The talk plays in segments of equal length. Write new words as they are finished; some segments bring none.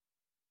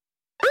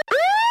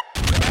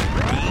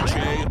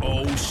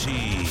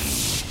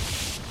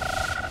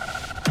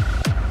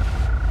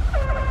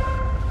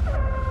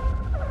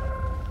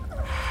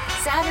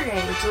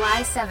Saturday,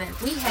 July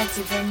 7th, we head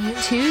to venue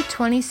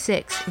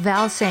 226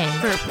 Valsane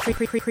for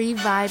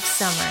Pre-Vibe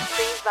Summer.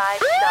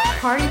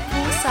 Party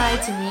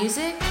poolside to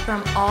music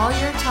from all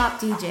your top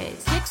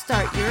DJs.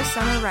 Kickstart your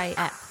summer right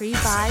at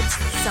Pre-Vibes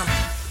Summer.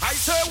 I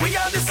swear we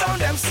are the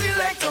sound them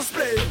selectors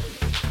play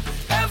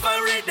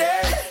every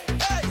day,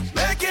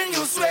 making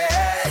you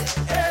sweat.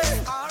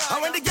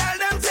 And when the girl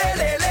them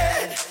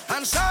telele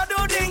and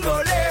shadow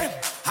dingole,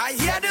 I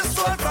hear the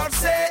soul crowd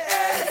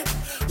say,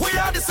 we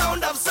are the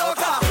sound of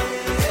soca.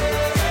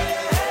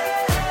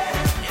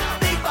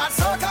 Big bad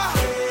soca.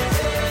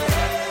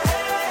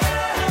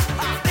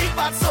 Big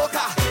bad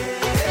soca.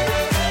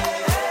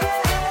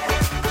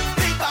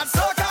 Big bad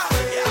soca.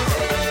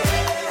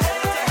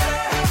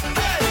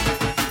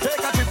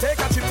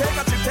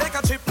 Take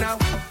a trip now.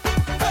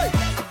 Hey,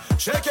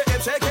 shake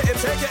it, shake it,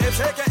 shake it,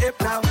 shake it,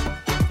 hip now.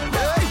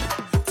 Hey,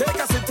 take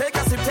a sip, take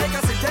a sip, take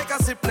a sip, take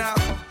a sip now.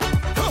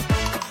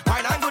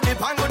 Pango dip,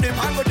 pango dip,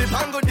 pango dip,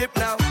 pango dip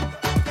now.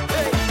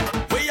 Hey,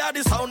 we are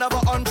the sound of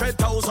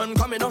 100,000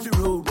 coming off the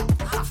road.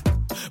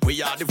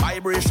 We are the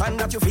vibration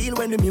that you feel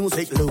when the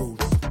music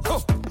loads.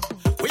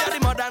 We are the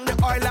mud and the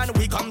oil and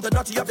we come the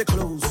dirty of the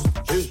clothes.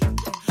 Hey,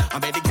 I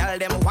made the girl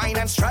them wine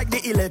and strike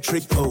the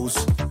electric pose.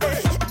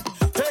 Hey.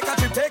 Take a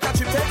trip, take a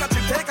trip, take a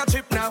trip, take a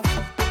trip now.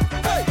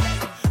 Hey,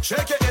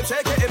 shake it,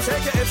 shake it,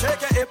 shake it,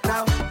 shake it, hip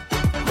now.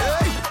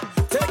 Hey,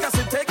 take a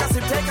sip, take a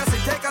sip, take a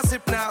sip, take a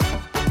sip now.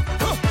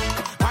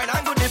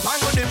 Pango dip,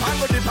 pango dip,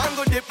 pango dip,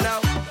 pango dip now.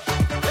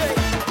 Hey,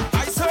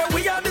 I swear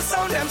we are the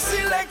sound them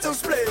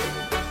selectors play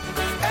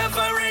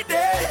every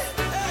day,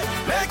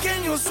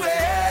 making you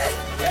sweat.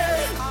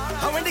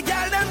 And when the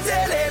girl them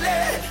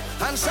telele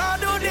and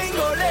shadow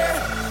dingole,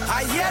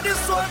 I hear the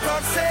soul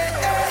crowd say,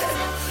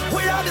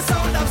 we are the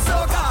sound of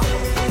soca.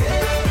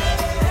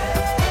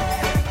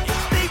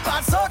 Big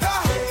bad soca.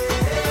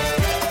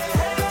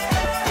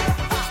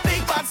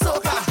 Big bad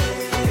soca.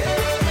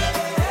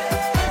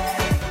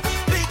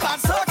 Big bad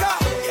soca.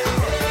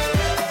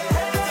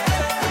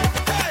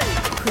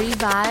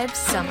 Pre-Vibe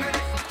Summer.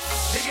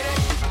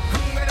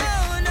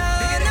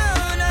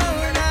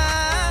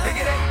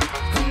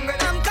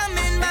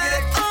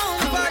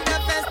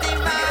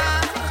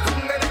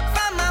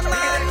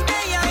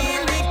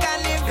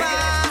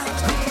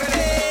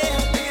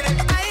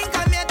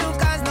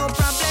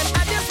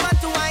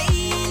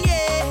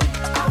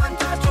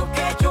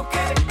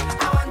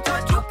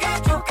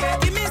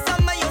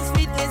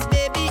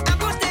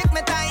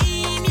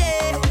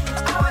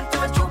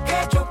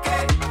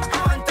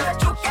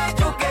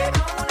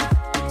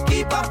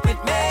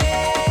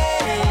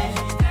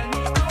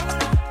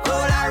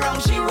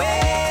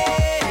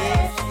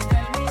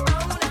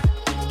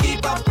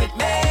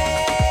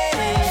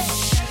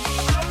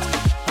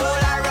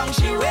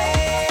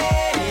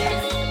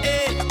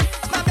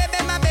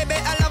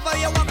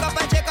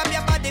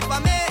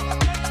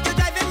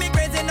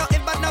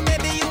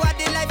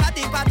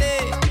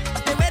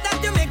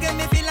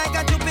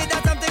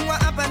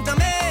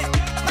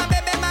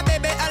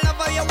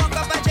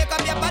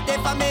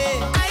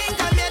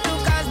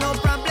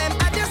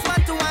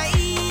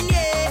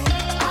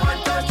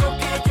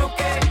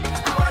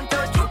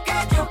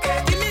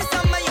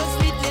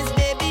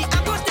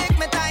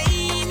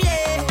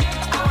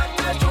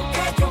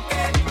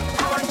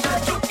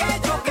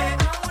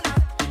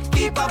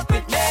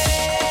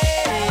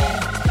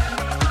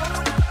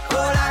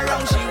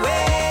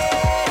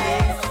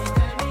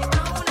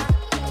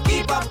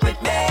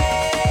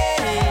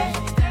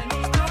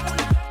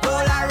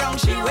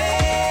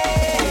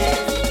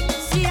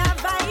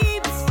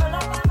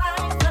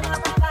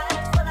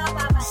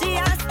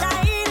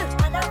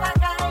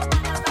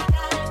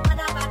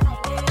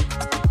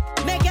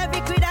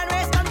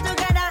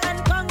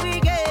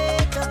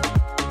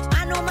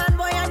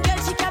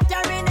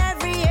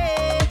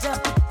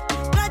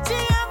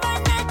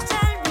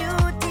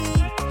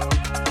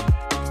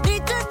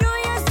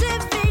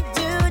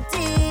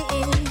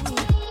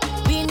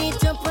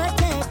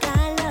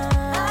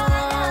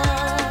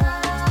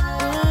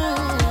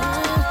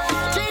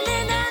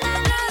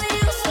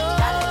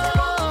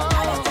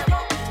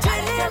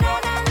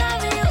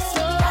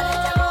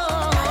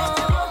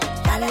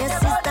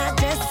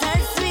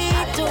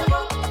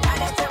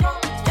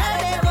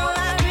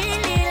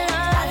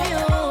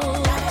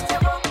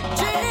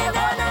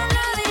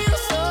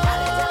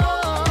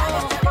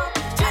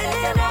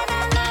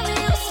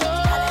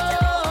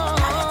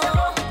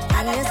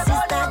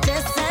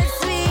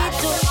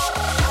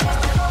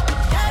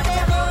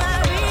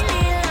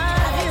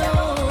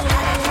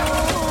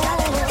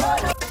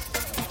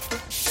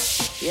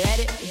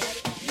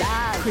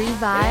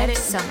 Pre-Vibe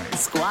Summer.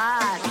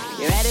 Squad,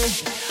 you ready?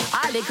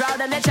 All the crowd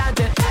and they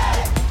chanting.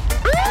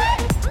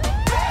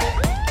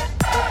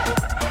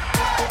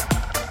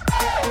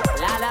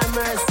 Lord have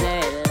mercy.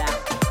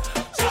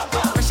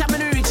 Pressure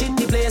when we reach in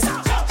the place.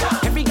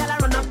 Every girl I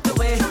run up the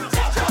way.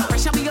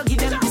 Pressure we go give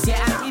them this year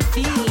and we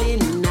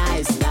feeling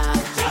nice now.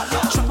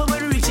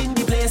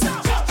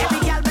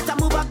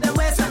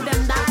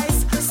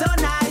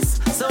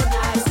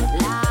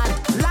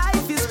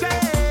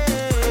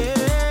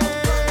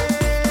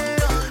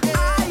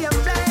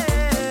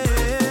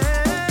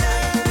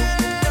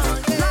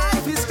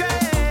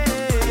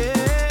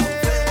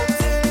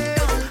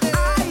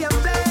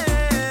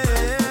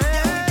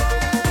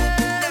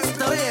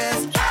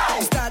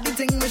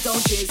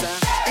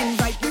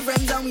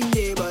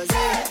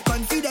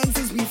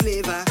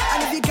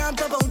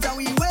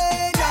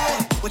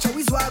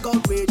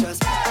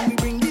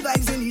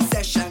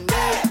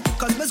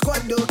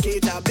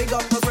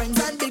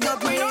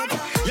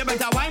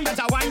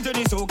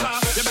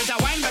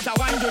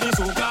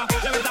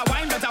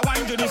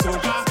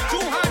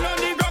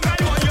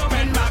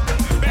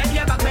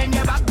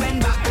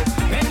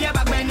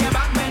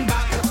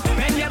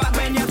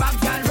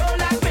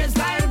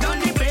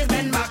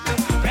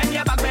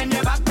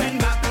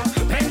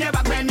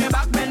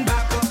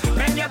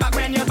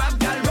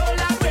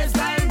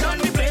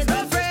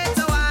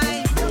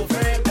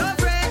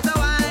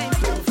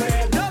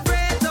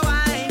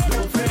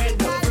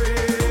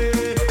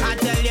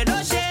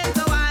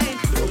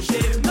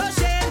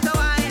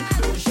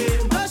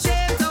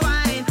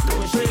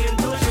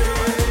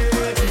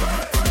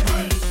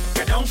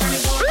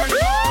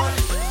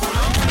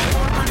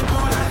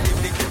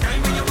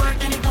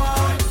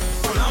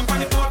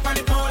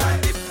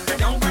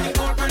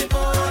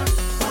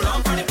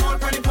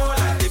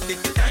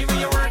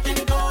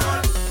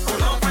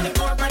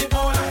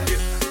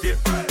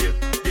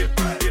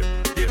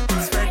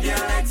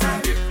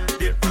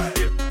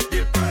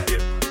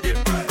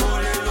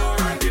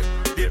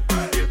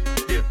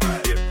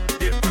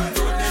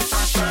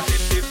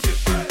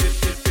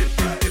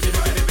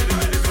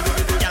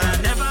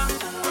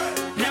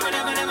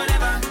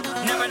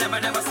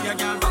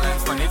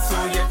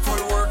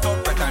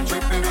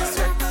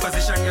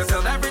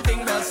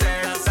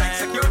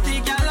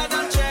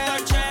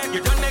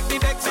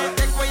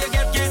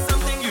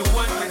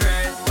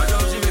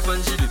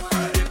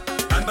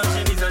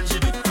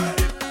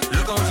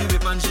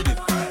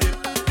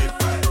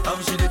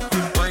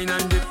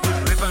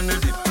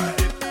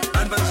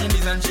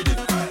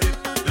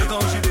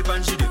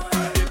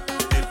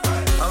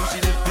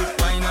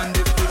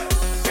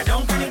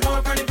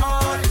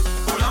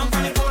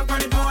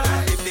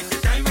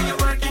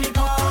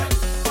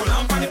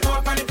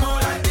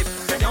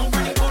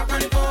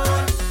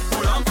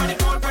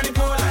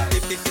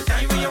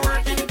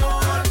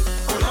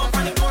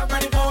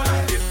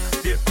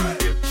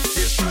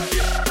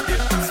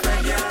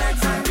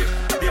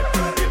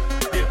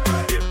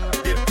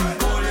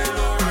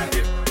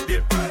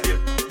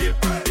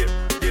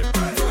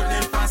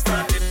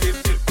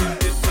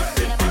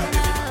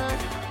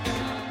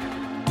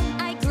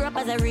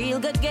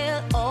 good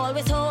girl,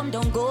 always home,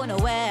 don't go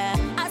nowhere.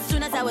 As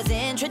soon as I was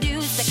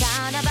introduced to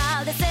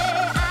carnival, they say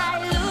I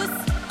loose,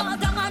 all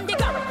down on the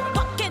ground.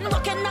 Walking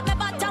up my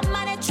bottom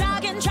and it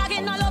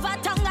dragging all over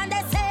tongue. And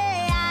they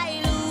say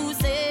I lose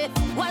it.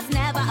 Was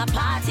never a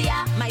party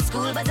at my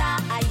school bazaar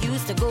I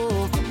used to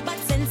go. But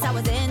since I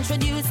was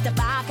introduced to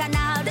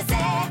Bacchanal, they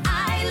say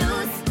I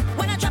lose.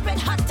 When I drop it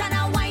hot and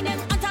I whining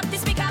on top the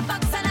speaker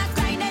box and I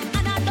grinding,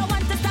 and I don't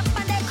want to stop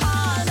and they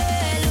call me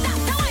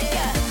loose. Now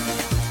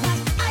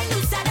I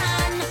looser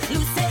than,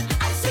 loose it,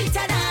 I'm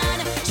sweeter than,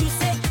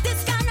 juice it. This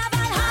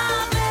carnival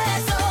have me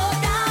so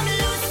damn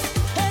loose.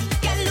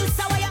 Get loose,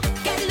 how you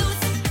get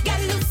loose,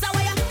 get loose, how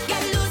you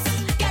get loose,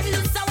 get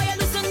loose, how you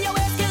loosen your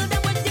waist, kill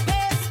them with the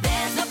pace.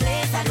 There's no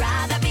place I'd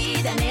rather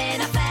be than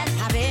in a fed,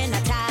 having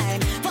a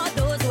time. For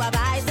those who have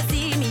eyes to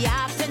see me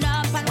acting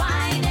up and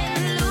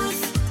whining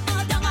loose,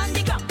 all down on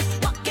the ground,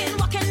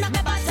 walking up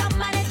my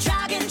bottom and it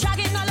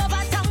dragging all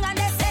over tongue. And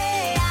they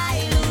say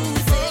I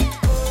lose it.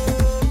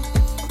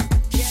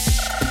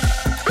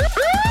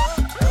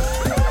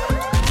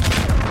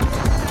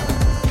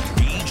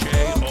 DJ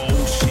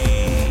OC.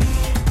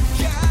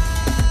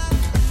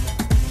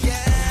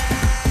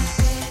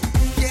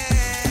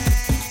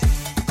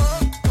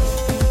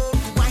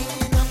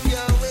 Winding up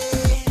your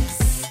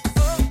waist,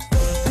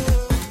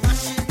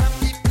 mashing up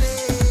the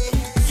place.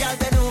 Girl,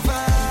 bend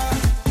over,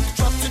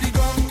 drop to the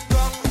ground.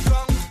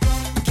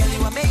 Girl,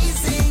 you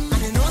amazing,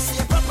 and you know see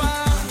you proper.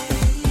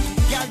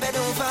 Girl, bend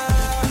over,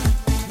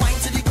 wind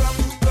to the ground.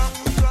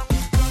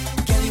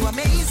 Girl, you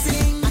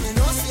amazing, and you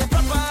know see you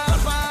proper.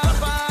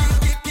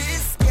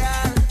 This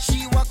girl, she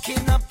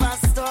walking up a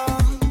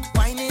storm,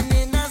 winding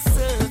in a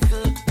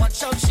circle. Watch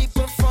how she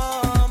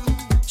perform.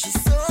 She's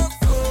so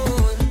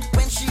cool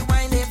when she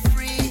whine and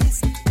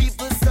freeze.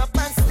 People stop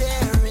and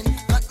staring,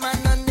 got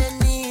man on their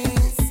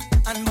knees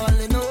and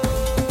balling. Oh,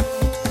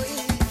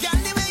 girl,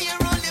 the way you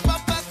roll it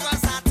up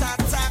across a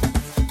attack,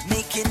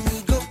 making me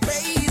go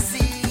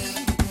crazy.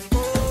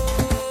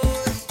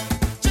 Oh,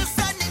 just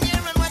standing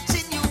here and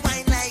watching you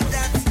whine like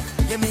that,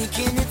 you're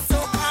making it so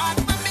hard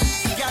for me.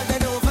 Girl,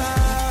 bend over,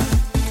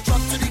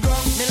 drop to the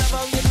ground. Me love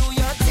how you do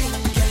your thing.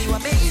 Girl, you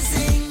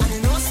amazing, and you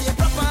know see you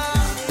proper.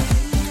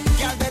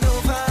 Girl, bend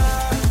over,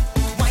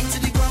 wind to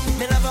the ground.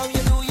 Me love how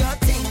you do your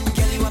thing.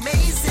 Girl, you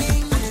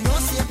amazing, and you know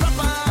see you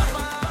proper.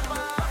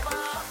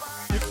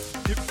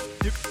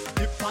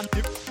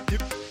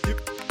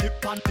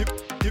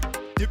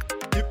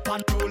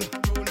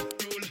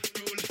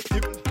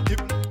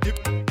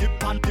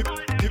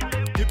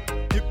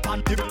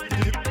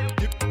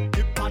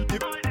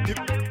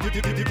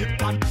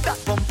 That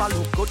bumper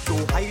look good,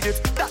 don't hide it.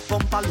 That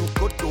bumper look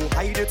good, don't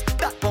hide it.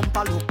 That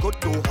bumper look good,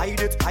 don't hide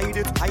it. Hide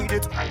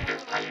it.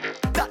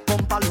 That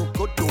bumper look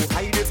good, don't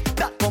hide it.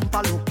 That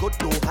bumper look good,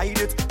 don't hide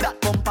it. That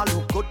bumper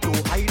look good,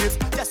 don't hide it.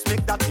 Just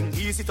make that thing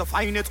easy to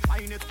find it.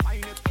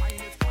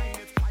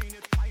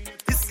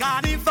 This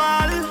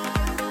carnival,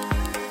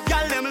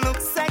 y'all them look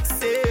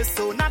sexy,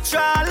 so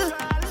natural.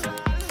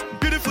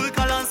 Beautiful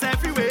colors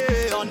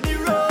everywhere on the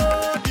road.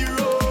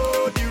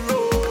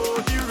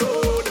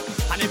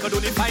 And you could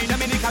only find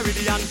them in the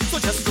Caribbean. So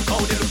just look how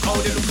they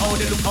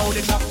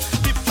drop.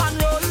 Dip and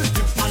roll,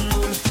 chip and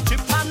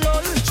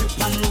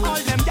roll. All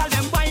them y'all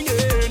them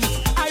whining,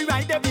 I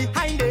ride there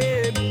behind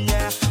them,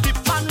 yeah.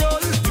 Dip and roll,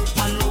 chip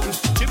and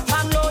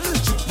roll.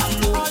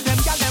 All them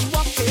y'all them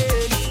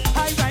walking, I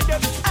ride there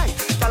behind.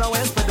 Y'all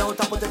always spread out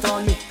and put it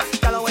on me.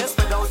 Y'all always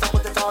spread out and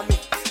put it on me.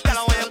 Y'all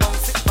always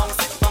bounce it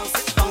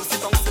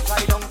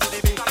right down to the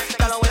beat.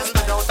 Y'all always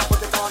spread out and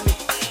put it on me.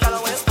 Y'all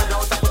always spread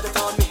out and put it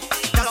on me.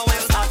 Y'all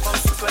always start from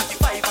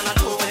 6:25 and I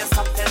go when you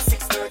stop till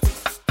 6:30.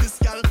 This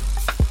girl,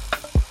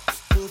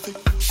 perfect.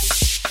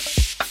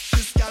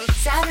 This girl.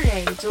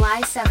 Saturday,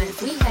 July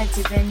 7th, we head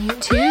to venue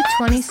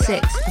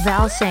 226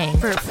 Valsang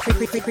for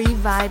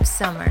Pre-Vibe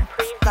Summer.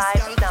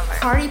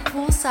 Party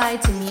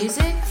poolside to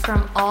music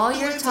from all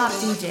your top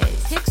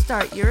DJs.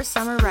 Kickstart your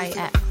summer right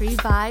at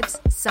Pre-Vibes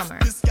Summer.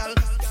 This girl,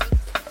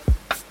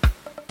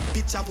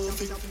 picture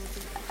perfect.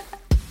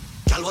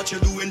 Girl, what you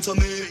doing to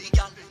me?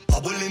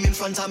 Bubbling in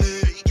front of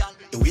me.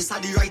 The waist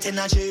of the right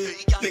energy.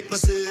 Make me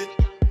say,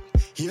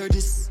 hear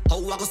this, how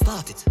I go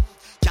start it.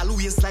 Girl,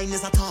 waistline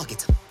is a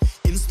target.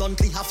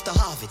 Instantly have to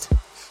have it.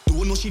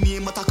 Don't know she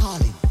name but I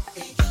calling.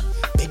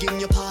 Begging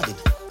your pardon.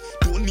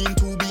 Don't mean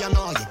to be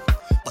annoying,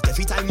 but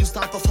every time you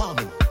start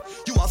performing,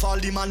 you have all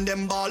the man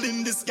them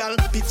balling. This girl,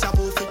 picture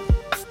perfect.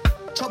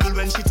 Trouble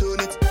when she turn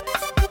it.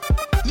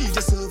 Need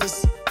your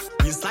service.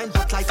 Waistline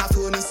hot like a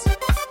furnace.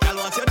 Girl,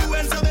 what you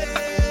doing to me?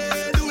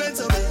 Doing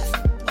to me.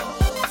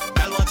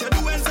 Girl, what you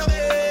doing to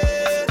me?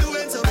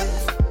 Doing to me.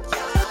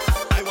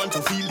 I want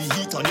to feel the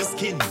heat on your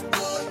skin.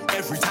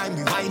 Every time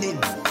we whining,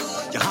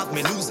 you have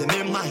me losing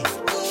my mind.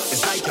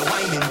 It's like you're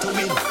whining to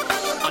me.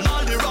 And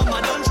all the rum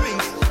I don't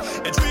drink,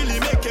 it's really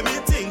making me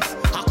think.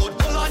 I could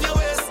pull on your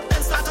waist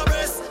and start a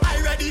brace.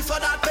 I ready for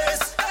that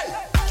pace. Hey.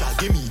 Girl,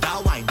 give me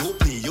that wine, don't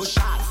play your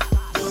shot.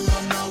 Don't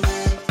run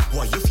away.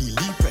 Why you feel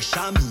the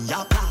pressure me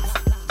apply?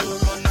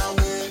 Don't run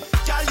away.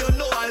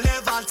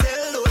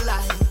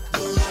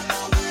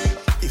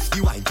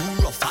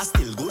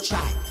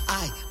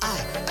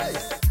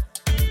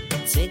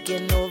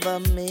 taking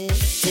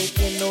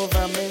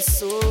over me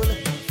soul.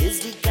 Is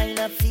the kind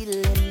of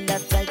feeling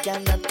that I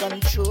cannot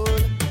control.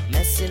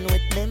 Messing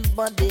with me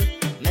body,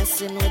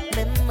 messing with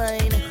me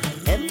mind.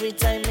 Every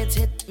time it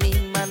hit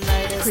me, my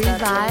night is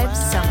Pre-Vibe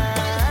Summer.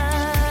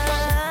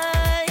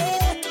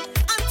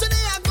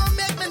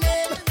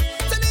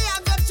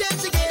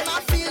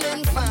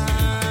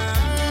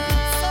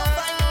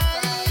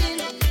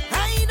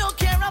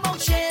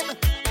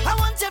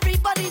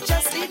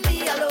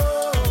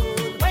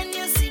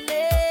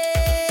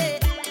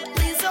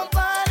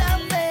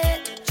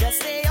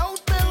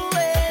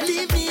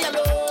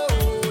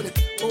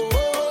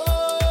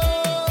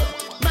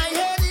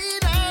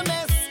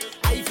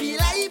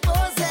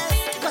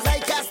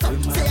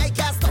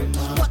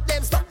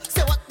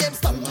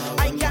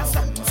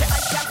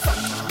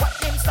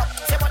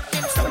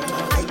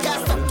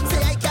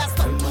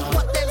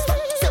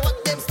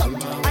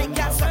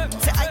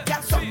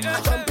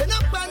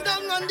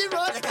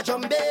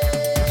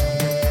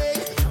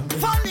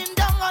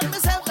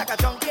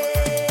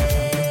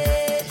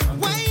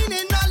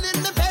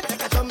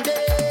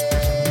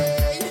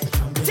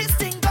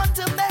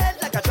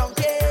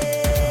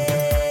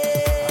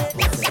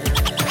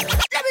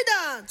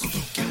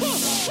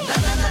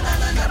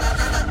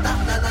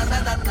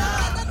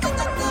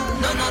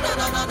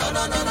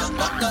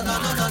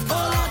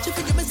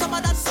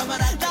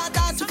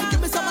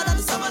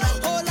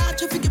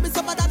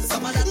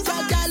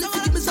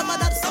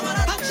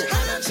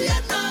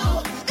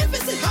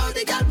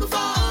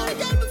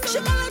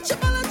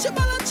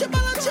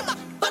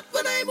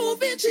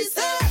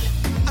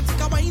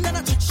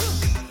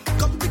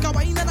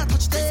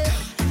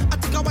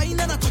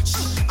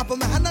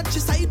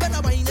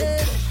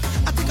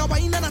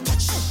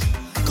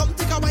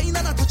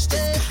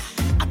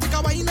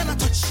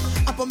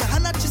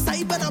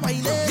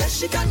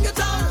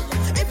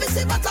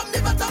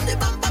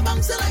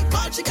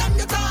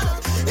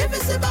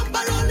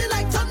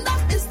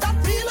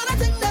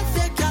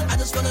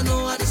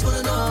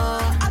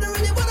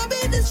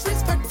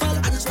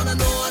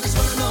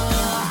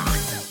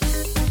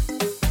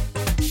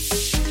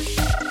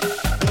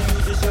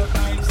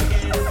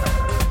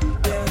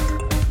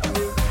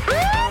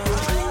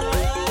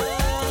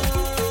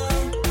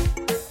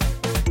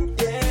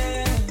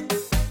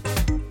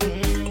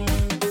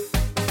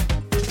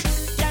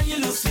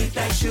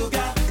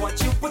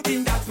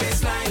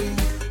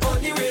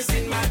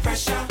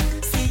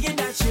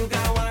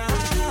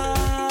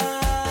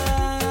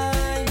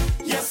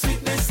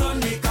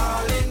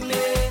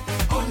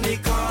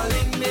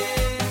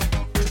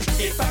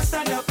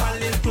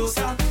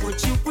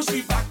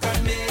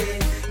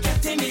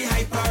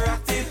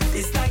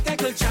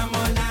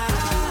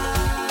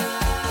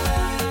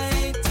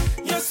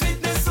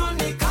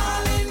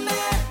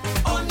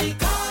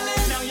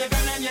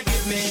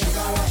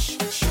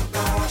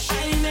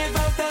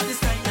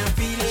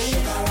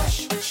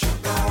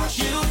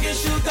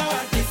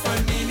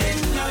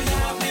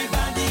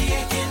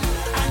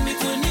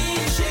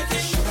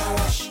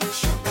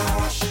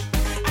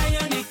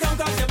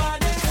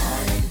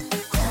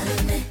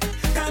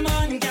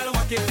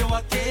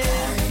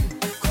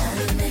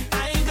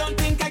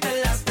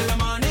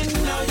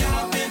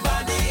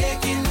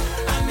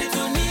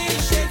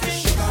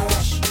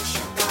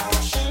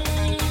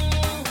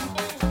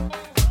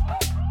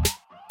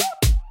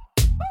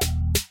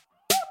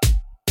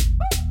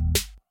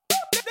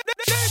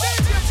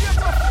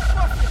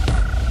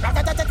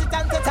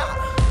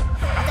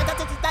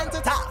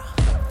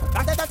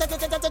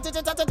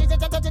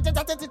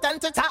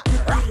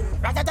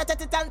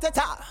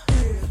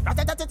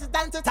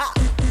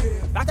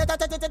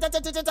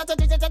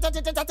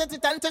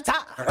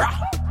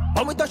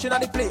 When we touching on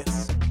the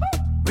place,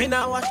 we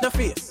now wash the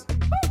face.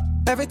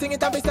 Everything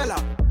it a be sell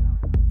out.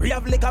 We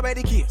have liquor by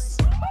the case.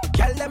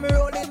 Girl them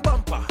rolling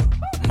bumper,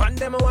 man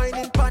them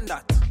whining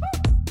pandat.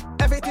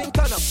 Everything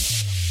turn up,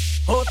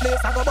 whole place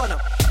I go burn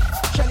up.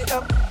 Shell it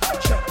up,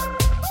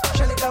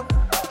 shell it up,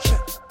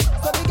 shell.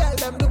 So the girl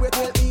them do it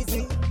real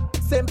easy,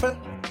 simple,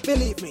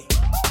 believe me.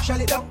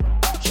 Shell it up,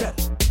 shell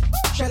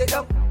it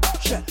up,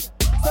 shell.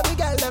 So the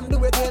girl them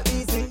do it real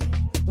easy,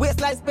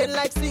 waistline spin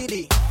like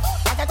CD.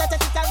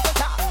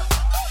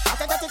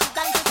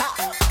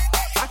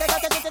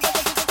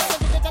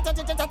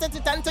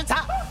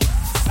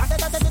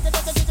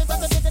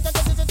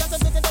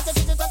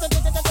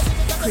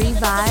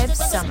 Pre-Vibe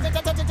Summer. Give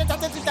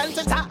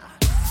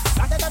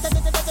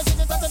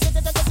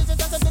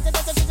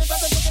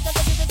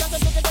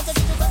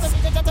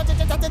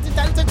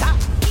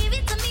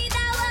it to me that workout. Give it to me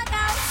that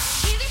love.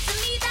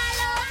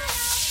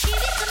 Give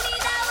it to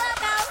me that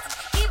workout.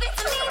 Give it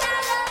to me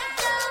that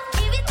love.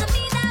 Give it to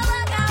me that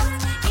workout.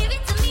 Give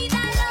it to me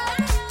that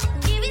love.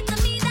 Give it to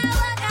me that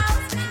workout.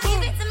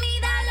 Give it to me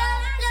that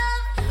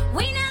love.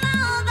 We never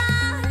over.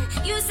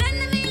 You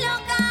sending me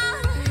loca.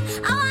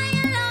 I want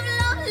your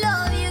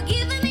love. You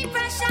giving me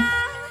pressure.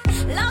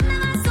 Love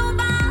never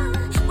sober.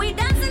 We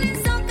dancing in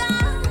soca.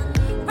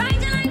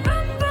 Riding like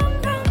brum brum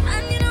brum.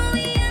 And you know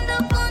we end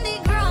up on the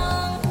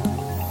ground.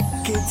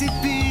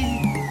 KTP,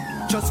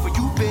 just for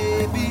you,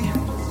 baby.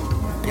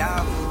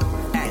 Yeah,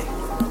 hey,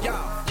 yeah.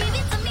 Give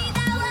it to me,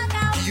 that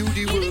workout. Give you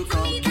the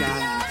workout,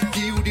 girl.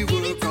 Give you the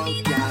workout,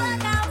 girl.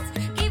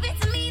 Give it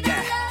to me,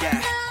 that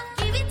Yeah.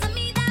 Give it to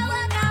me, that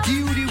workout.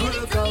 Give you the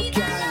workout,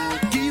 girl.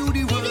 Give you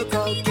the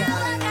workout,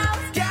 girl.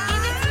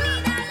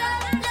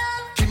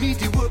 Give me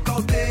the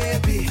workout,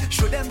 baby.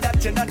 Show them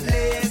that you're not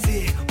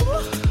lazy.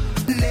 Ooh,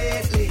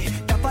 lately,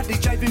 that body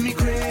driving me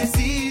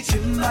crazy.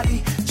 Gym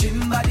body.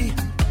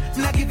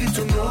 Now give it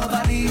to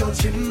nobody. Oh,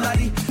 gym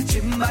body.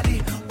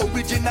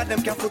 Original,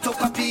 them can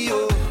photocopy,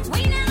 oh.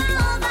 We never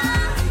over.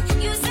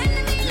 You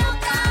sending me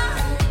loca.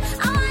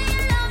 I want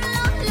your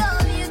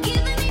love. You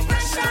giving me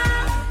pressure.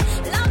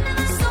 Love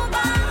never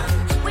sober.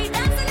 We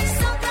dancing in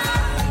soca.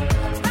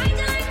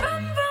 Riding like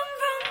vroom, vroom,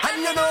 vroom. And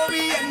you know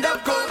we end up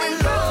going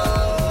lower.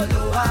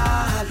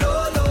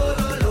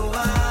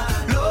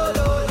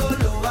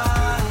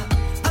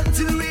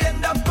 Until we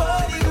end up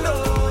going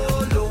lower.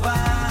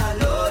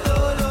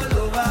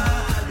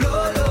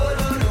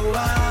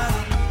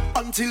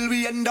 Until we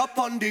end up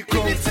on the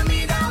ground. Give it to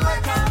me, that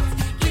workout.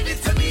 Give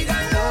it to me,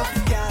 that love,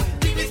 girl.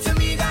 Give it to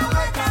me, that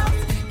workout.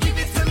 Give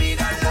it to me,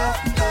 that love.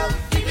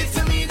 Give it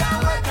to me,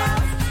 that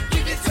workout.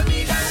 Give it to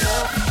me, that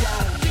love,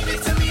 girl. Give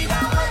it to me,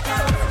 that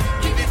workout.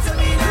 Give it to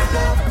me, that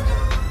love.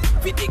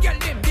 50 girl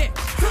them there.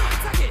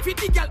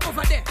 50 girl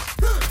over there.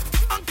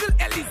 Uncle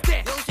Ellie's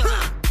there.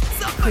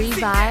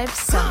 Pre-Vibe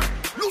Summer.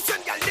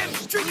 Lucian girl them.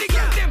 Trinity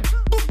girl them.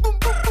 Boom, boom,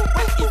 boom, boom.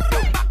 Well, if you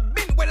back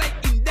bend, well, I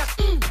in that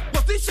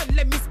position,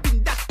 let me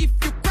spin that. If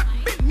you crack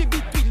bend me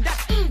between that,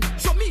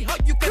 show me how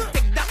you can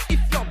take that. If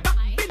you're back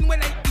bend,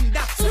 well, I in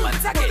that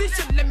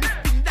position, let me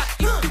spin that.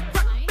 If you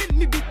crack bend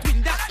me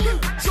between that,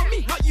 show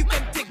me how you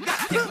can take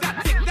that. Take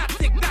that.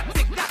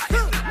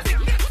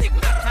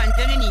 Hands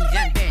on the knees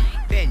and bend.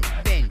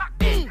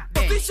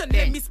 Position,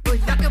 let me spin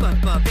that.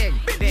 Back up, bend.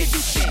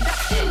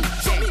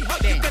 Show me how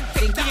you can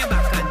take Think in your that.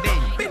 back and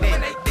bend.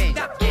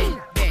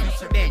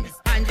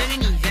 Hands on the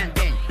knees and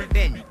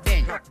bend.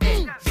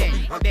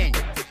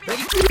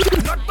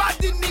 Not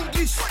bad in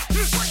English,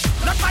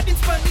 not bad in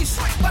Spanish,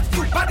 but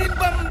you bad in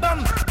bum bum.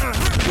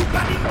 You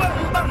bad in bum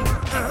bum.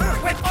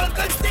 When all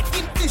girls take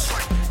English,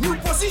 new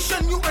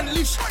position you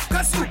unleash.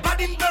 Cause you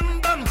bad in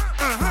bum bum.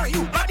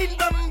 You bad in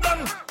bum bum.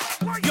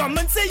 Your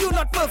man say you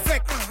not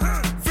perfect.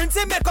 Friends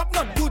say makeup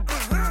not good.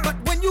 But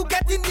when you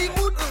get in the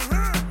mood,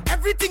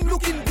 everything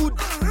looking good.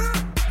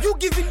 You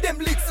giving them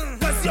licks.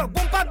 Cause your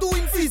bumper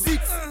doing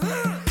physics.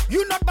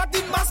 You not bad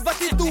in mass, but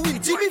you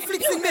doing Jimmy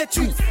flicks in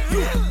Matrix.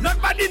 You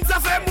not bad in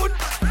Zafir Moon.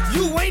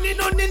 You whining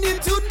on the new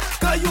tune.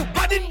 Cause you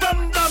bad in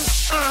dum dum.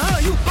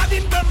 You bad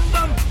in dum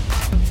dum.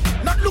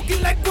 Not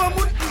looking like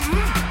Guamun.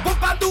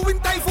 Bumper doing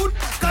typhoon.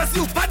 Cause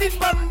you bad in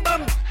bum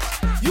bum.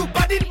 You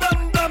bad in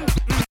bum bum.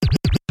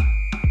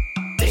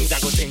 Things I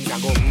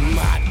go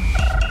mad.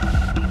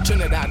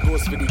 Trinidad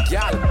goes for the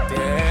gal,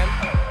 damn.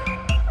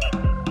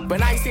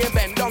 When I say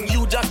bend down,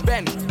 you just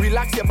bend.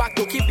 Relax your back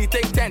to keep the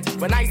thing tense.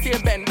 When I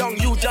say bend down,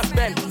 you just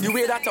bend. The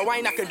way that a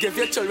wine I could give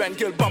your children,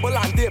 girl, bubble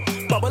and dip,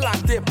 bubble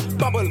and dip,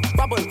 bubble and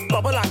dip,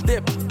 bubble and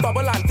dip.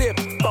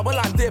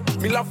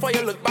 Me love for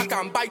you, look back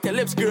and bite your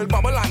lips, girl,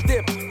 bubble and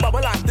dip,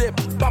 bubble and dip,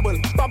 bubble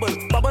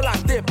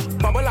and dip,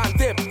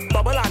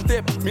 bubble and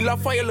dip. Me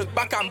love for you, look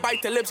back and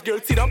bite your lips, girl.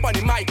 Sit up on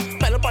the mic,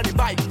 pedal on the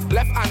bike,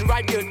 left and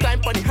right, girl,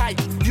 climb on the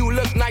height. You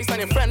look nice and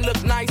your friend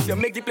look nice. You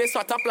make the place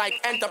hot up like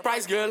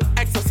Enterprise, girl.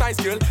 Exercise,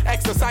 girl.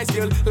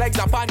 Legs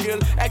up on, girl.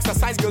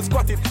 Exercise, girl.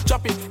 Squat it,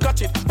 chop it,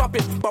 catch it, pop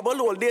it,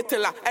 bubble all day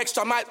till a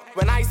extra mile.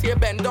 When I say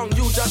bend down,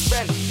 you just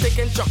bend. Take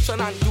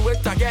instruction and do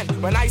it again.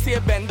 When I say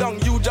bend down,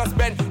 you just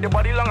bend. Your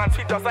body long and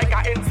sweet just like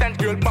an incense,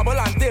 girl. Bubble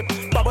and dip,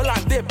 bubble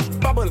and dip,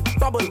 bubble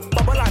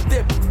and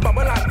dip, bubble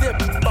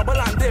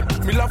and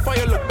dip. Me love for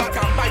you, look back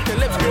and bite the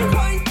lips, girl.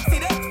 See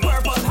the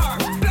purple heart,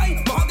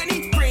 blind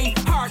mahogany green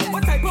heart.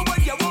 What type of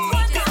wood you want?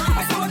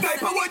 I said what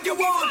type of wood you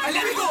want? And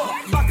let me go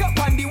back up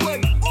on the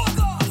wood.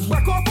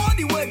 Back up on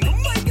the wood.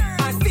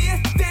 And say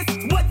this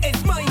wood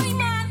is mine.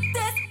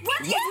 This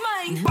what is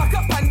mine? Back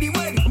up on the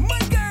wood.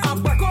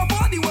 And back up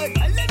on the wood.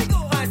 And let me go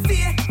and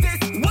say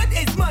this wood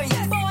is mine.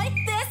 Boy,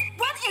 this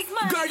what is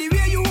mine? Girl, the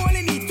way you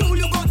holding the tool,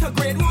 you go to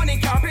grade 1 in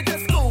carpenter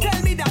school.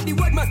 Tell me that the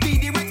wood must be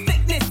the right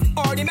thickness,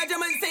 or the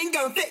measurements ain't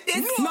gonna fit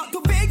this. Not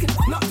too big,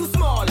 not too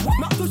small,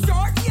 not too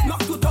short, not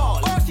too tall.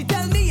 All she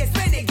tell me is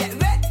when it get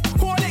wet,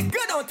 hold it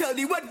good until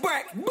the wood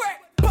break.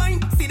 Pine,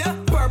 see the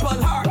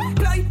purple heart,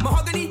 blind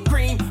mahogany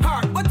green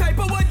heart. What type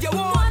of wood you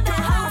want? Girl,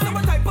 I said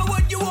what type of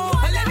wood you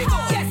want? And let me go.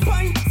 Yes,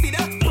 pine, see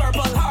the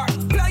purple heart,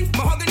 blind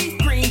mahogany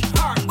green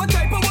heart. What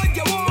type of wood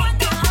you want?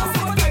 Girl, I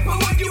said what type of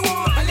wood you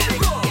want? And let me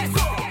go. Yes.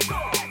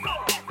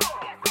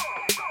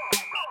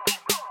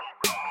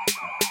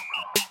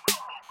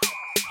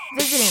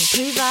 Visiting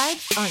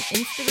Pre-Vibes on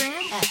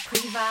Instagram at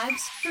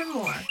Pre-Vibes for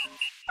more.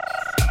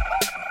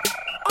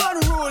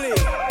 Unruly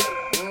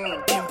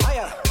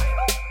Empire.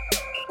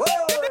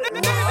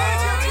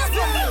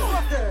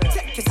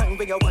 Take your time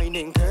with your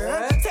whining,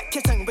 girl. Take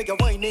your time with your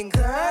whining,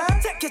 girl.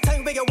 Take your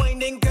time with your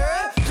whining,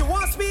 girl. You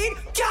want speed?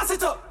 Gas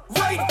it up.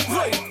 Right.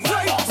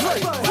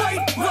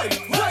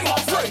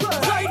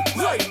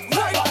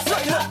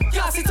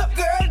 Gas it up,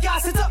 girl.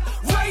 Gas it up.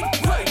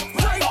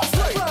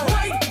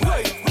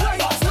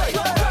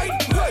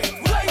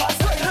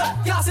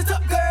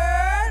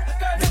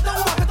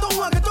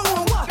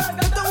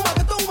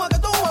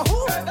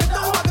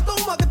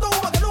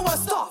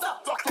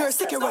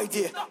 right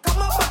here.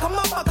 Come up, come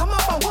up, what? Come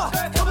up,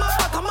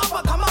 come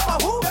up, come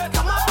up, who?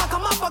 Come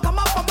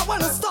up, when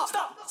to stop.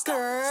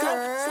 Skirt.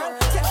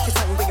 Take your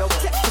time, take your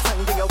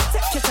time, take your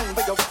time,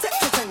 take your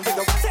time, take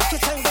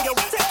your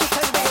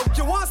time.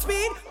 You want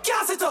speed?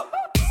 Gas it up.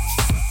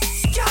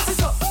 Gas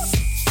it up.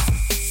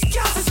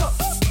 Gas it up.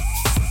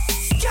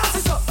 Gas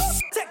it up.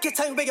 Take your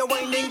time, bigger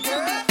winding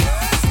girl.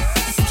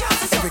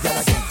 Every girl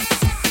again.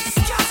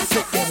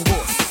 Take them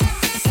goes.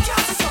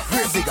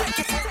 Real bigger.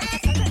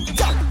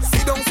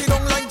 Sit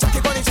down like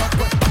Jackie Bunny Jack.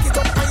 Back it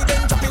up high,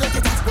 then drop it like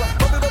it is.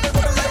 Bubble, bubble,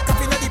 bubble like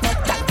coffee in the pot.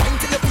 Girl, wine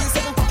till you feel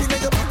something popping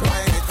in your back.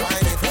 Wine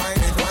it.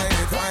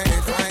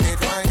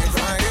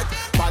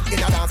 Bad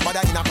in a dance, bad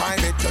in a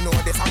private. You know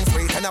the song's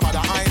sweet and a bad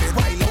hide it.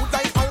 Wild out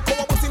like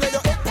alcohol, what's in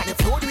your head? On the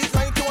floor, do it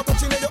like you are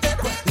touching your head.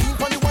 Lean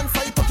on the one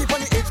side, tuck it on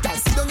the edge. Girl,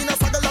 sit down in a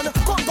saddle and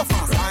come go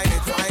fast. Ride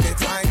it.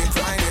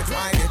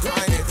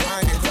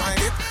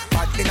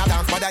 Bad in a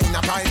dance, bad in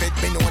a private.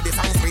 Me know the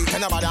song's sweet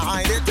and a bad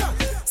hide it.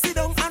 Sit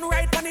down and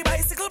ride on the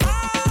bicycle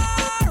bar.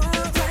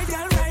 Ride,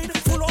 girl, ride.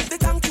 Full up the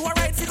tank to a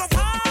ride, go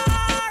far.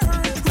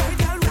 Ride,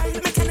 girl,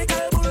 ride.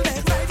 Mechanical bull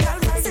leg. Ride, girl,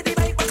 ride. See the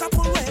bike back up,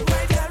 pull away.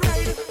 Ride, girl,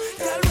 ride.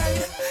 Girl,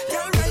 ride.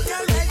 Girl, ride,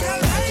 girl, ride,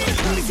 girl,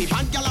 ride. Me see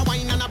bad gyal a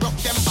wine and a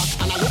broke them back,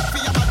 and I look for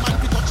your bad man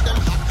to touch them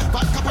back.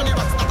 Bad cap on the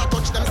rocks that a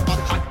touch them spot.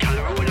 Hot gyal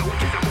roll out,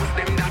 it's a boost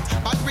them that.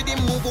 Bad rhythm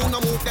move, who no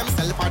move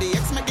themself. For the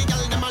ex make the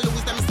gyal them a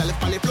lose themself.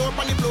 On the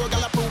floor,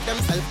 gyal a prove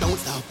themself. Don't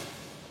stop.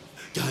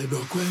 Gyal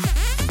broke way.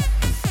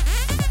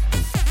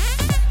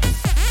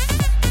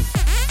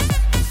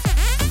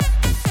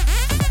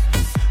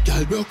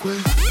 Gyal broke way.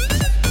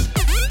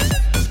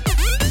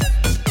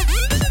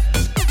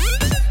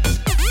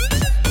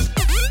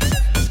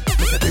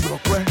 Look at the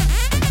broke way.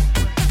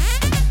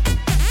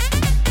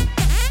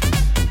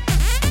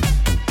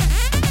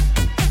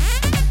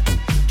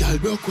 Gyal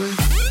broke way.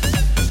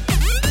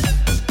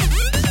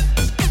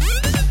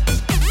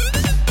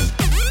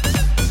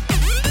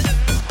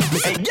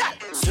 Hey, yeah.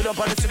 Sit up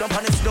on it. See the dung,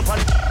 pan.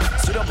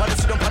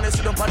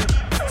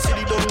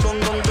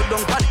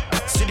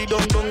 See the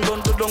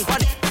dung,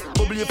 pan.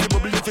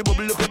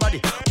 Bubble up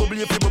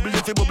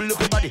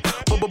your body.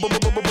 Bubble up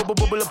your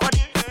body.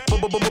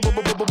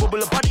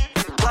 Bubble up body.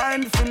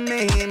 Wine for me,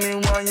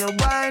 want you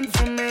wine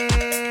for me.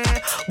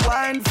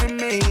 Wine for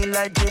me,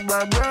 like you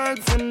work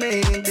for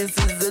me. This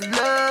is the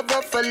love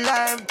of a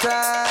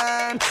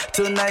lifetime.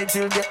 Tonight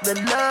you'll get the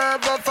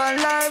love of a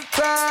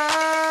lifetime.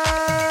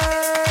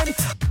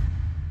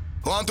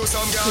 Want to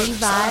some girl, Free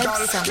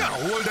vibes, some girl, can't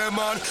hold them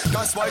man.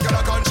 That's why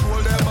gotta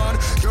control them man.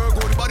 Your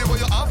good body where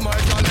you have my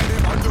girl,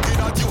 any man looking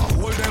at you,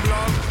 hold them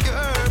long.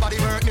 Your body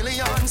worth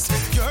millions,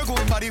 your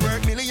good body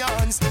worth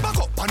millions. Back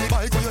up on the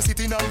bike when you're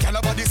sitting on,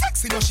 girl, body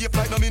sexy, no shape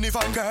like no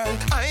minivan girl.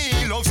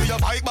 I love see your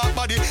bike back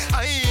body,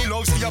 I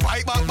love see your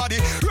bike back body.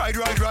 Ride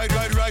on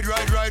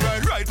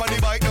the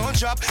bike, don't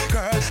drop,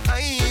 girl.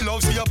 I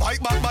love see your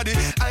bike back body,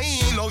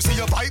 I love see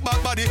your bike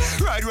back body.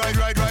 Ride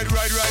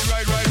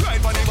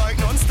on the bike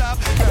non-stop,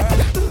 girl.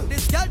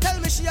 This girl tell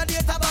me she a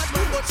date a bad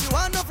man, but she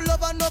want enough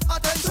love and enough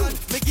attention.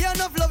 Me give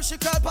enough love, she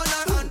cry on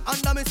her hand.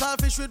 Under me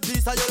selfish with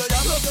piece of yellow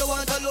yam. Love the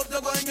want, I love the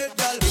go and get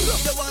gal.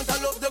 Love the want, I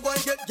love the go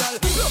and get gal.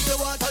 Love the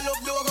want, I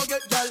love the go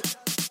get gal.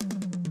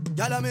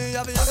 Gyal a me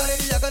have a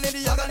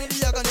yaganity.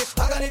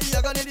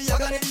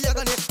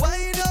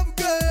 Wind up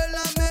girl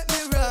and make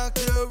me rock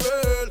your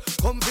world.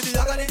 Come for the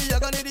yaganity.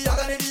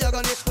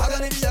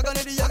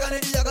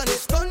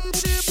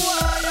 Country boy,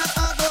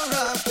 I go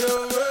rock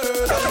your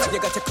world. You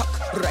got your cock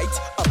right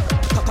up,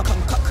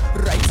 cock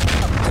right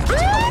up.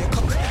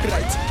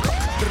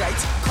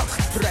 Cock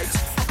right.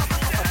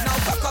 Now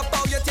cock up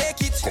how you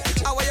take it.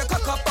 How you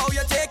cock up how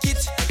you take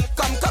it.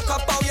 Come cock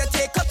up how you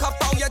take, cock up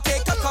how you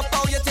take, cock up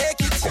how you take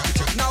it.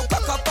 Now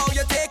cock up how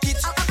you take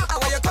it.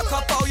 How you cock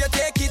up how you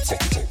take it.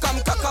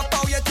 Come cock up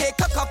how you take,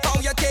 cock up how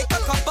you take,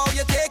 cock up how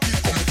you take it.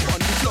 On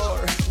the floor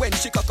when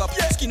she cock up,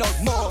 skin out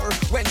more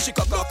when she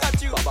cock up.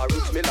 At you, Baba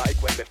roots me like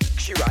when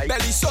she ride.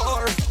 Belly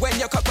sore when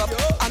you cock up,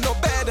 and no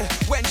bed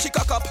when she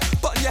cock up.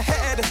 Put your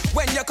head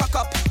when you cock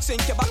up,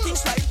 sink your back in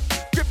slide.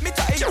 Grip me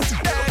tight,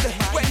 dead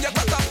when you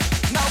cock up.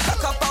 Now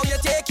cock up how you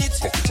take it.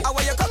 How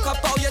you cock up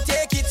how you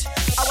take it.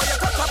 How you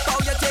cock up how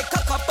you take,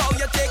 cock up how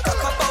you take,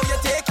 cock up how you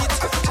take it.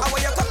 How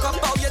you cock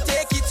up how you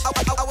take it. How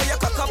you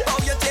cock up how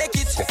you take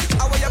it.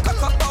 How you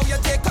cock up how you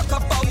take, cock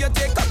up how you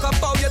take, cock up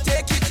how you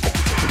take it.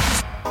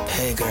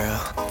 Hey girl,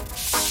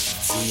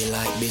 do you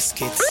like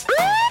biscuits?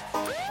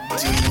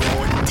 Do you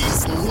want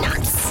these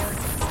nuts?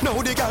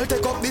 Now the girl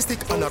take up the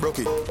stick and I broke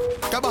it.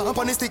 Kabah up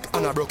on the stick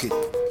and I broke it.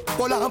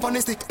 Pull up on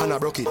the stick and I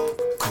broke it.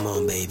 Come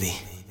on, baby.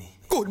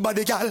 Good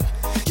body, gal.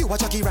 You a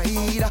jockey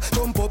rider.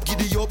 Jump up,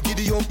 giddy up.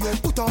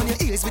 Put on your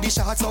heels with the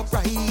shorts up,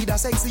 rider.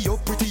 Sexy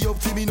up, pretty up,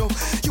 feel me know.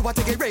 You a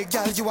take a break,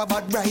 gal. You a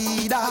bad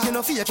rider. You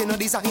no fake, you no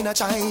designer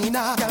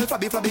China. Gal,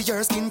 flabby,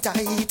 your skin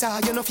tighter.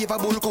 You no favor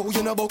bull cow,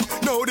 you no buck.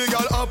 Now the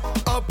gal up,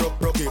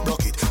 broke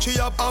it. She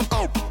up,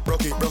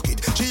 broke it.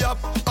 She up,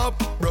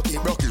 broke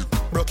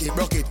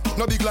it.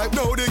 No big life,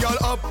 now the gal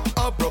up,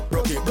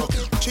 broke it.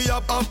 She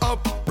up,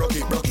 broke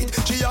it.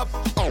 She up,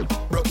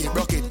 broke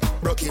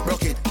it.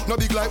 broke it. No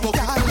big like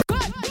bucket.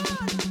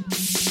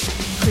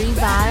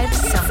 Pre-Vibe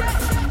Summer.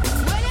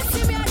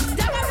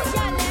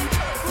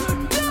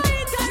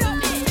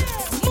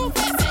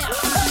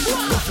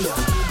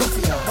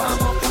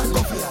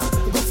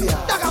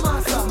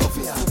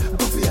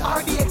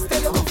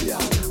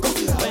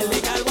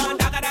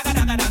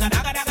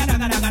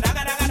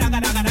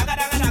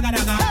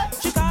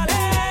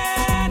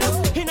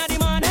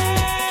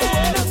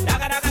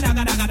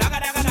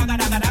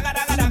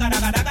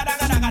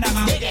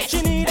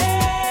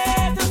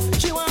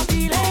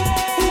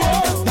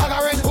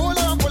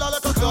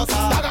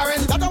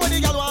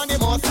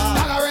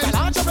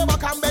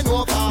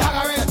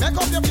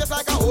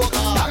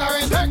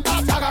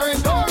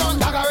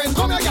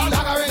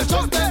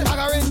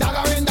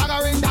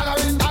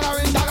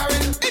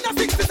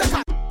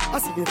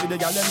 The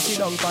gal them sit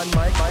down pan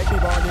mic the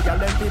body gal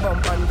them fi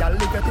bump and gal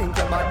if you think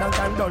you're bad and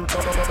can done so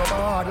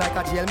hard like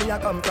a jail me a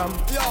come from.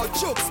 Yo,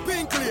 Chooks,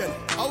 pink clean.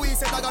 How we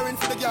say daggering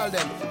for the gal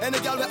them? Any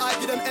gal we I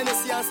give them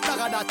NSC and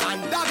stagger that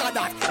and dagger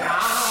that.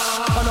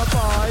 On a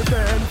 5,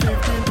 10,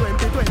 15,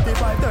 20,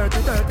 25,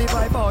 30,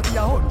 35, 40,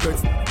 100,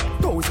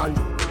 1,000,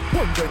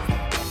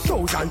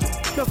 100,000.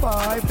 The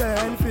 5,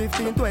 10,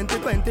 15, 20,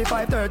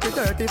 25, 30,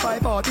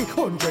 35, 40,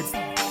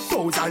 100,000.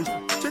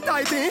 She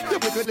tight me,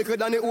 you liquid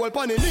than the old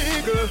pony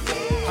nigga.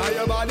 I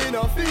am all in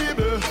a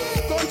feeble.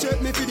 Come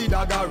check me for the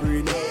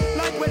daggering.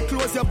 Like when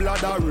close your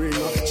bladder ring.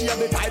 She have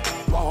the type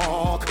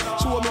walk.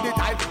 Show me the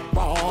type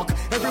walk.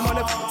 Every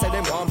man say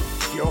them want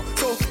yo.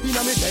 So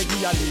inna me bed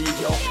me a lead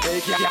yo.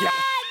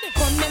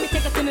 Come let me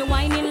take it to me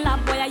whining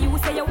lab. Boy, you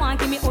say you want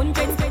give me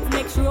 100.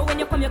 Make sure when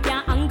you come you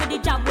can't angle the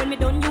job. When me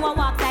done you a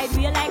walk side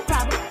real like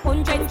crab.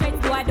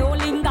 100. Do I don't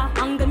linger.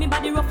 Angle me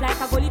body rough like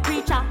a gully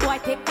preacher. Boy,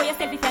 take for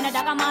yourself if you're a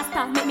dagger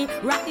master. Make me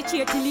rock the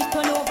chair till it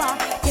turn over.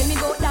 Tell me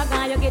about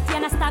dagger, you get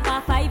in a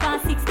stagger. 5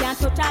 and 6 can't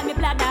touch all me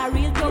bladder.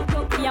 Real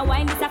talk. You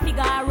wine this a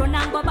figure. Run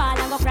and go ball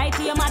and go cry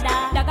to your mother.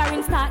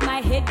 Daggering start,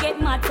 my head get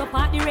mad. So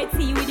part the Red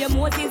Sea with your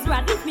Moses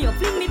rod. Lift me up,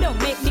 fling me down,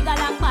 make me go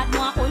long bad.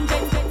 More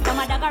 100 from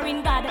a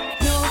daggering god.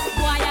 No,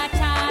 boy, I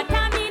chat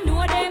and me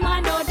know them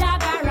a no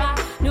daggera.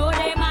 No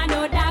them a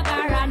no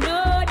daggera.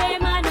 No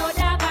them a no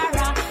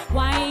daggera.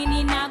 Wine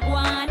in a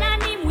guan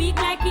and him weak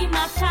like him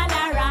a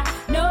cholera.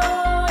 No,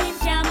 him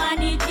can't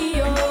manage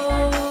you.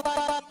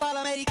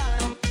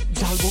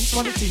 Y'all bumps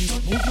on the thing,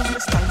 move your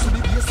waistline to the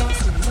bass and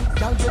swing.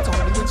 Y'all get on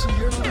when she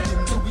hear the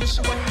rhythm, the way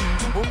she whining.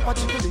 Bumper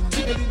jiggling.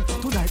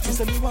 Tonight we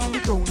say me want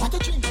it down. What you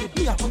drinking?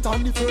 Me a put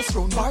on the first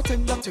round.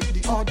 Bartender take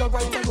the order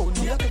right around.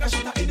 Me a take a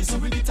shot of Hennessy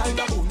with the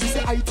tiger bone. Me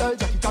say I tell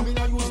Jackie, come in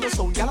and use the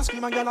sound. Gyal a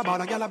scream and gyal a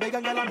bawl and gyal a beg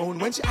and gyal a moan.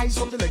 When she eyes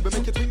up the leg, we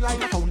make it ring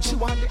like a phone. She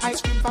want the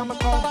ice cream from a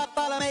cone.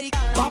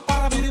 Pop,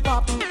 para, bidi,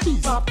 pop,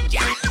 peace, pop,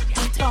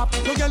 pop.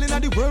 No girl inna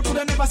the world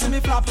coulda never see me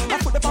flap. I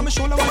put them on my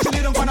shoulder while she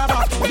lay down on her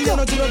back. The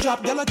energy no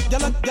drop, gyal a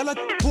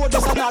pour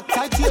this and that.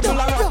 Tight table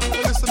a rock.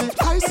 Listen me,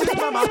 I sit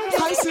mama,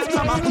 back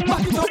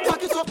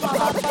it up,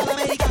 mama.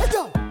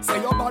 Say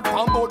your bad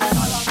palm body,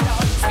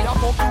 say your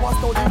pop you a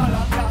study.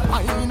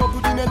 I ain't up to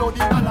the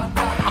melody.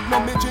 I'm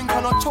not me drink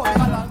and a chubby.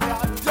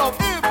 Yo,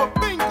 Eva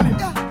Binkley,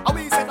 and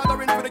we say that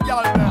they're in for the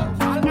girl there.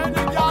 And then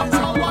the girls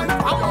are one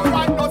power,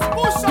 right? Just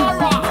push her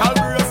up. Girl,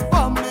 brace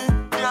for me.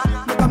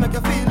 Make her make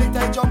you feel it,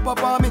 they jump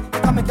up on me.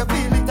 Make her make you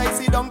feel it, they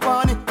sit down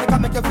on me. Make her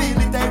make you feel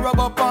it, they rub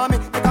up on me.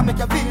 Make her make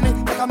you feel it,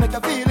 make her make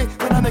you feel it.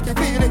 When I make you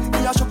feel it, me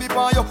I should be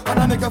for you, and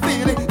I make you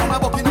feel it. And I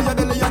buck in your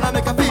belly, and I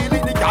make you feel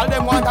it. The girl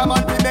them want a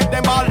man to make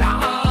them all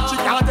laugh. She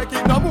can't take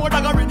it no more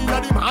than a ring in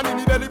the man in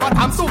the belly, but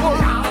I'm so full.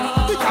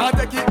 She can't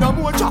take it no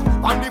more, chop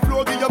on the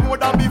floor, give you more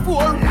than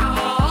before.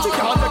 She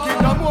can't take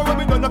it no more when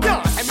we done the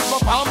car. And me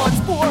performance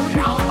poor.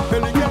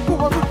 Belly get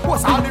poor,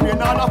 what's all the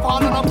rain and a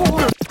fall and a pour.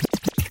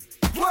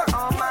 Work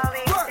on my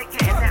way, take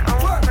it in the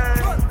own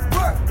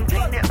work,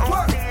 take the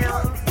own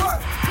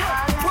work.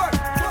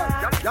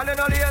 Y'all ain't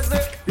no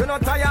lazy, you're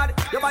not tired.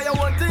 You buy your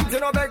own things, you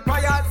no beg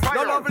prayers.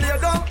 No love lay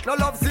down, no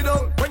love sit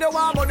down. When you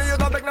want money, you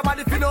don't beg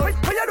nobody feel no. What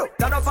you do?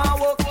 Turn up and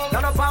walk,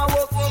 turn up and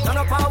walk, turn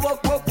up and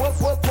walk, walk.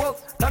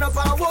 Turn up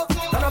and walk,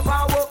 turn up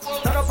and walk,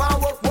 turn up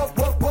and walk.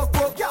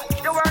 Yeah,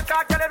 you work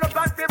hard, get it up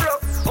and be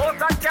broke. Hold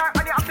that car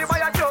and you have to buy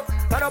a truck.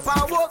 Turn up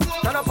and walk,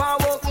 turn up and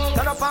walk,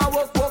 turn up and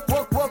walk.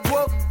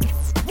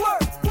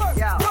 Work,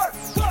 yeah, work,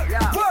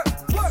 yeah, work,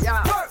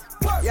 yeah,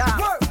 yeah,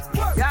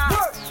 yeah.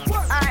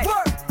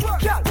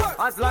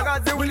 As long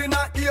as you're willing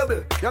and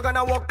able, you're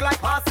gonna walk like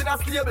horse in a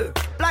stable.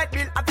 Light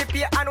bill, at the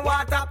pay and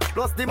water,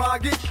 plus the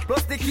mortgage,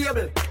 plus the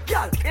cable.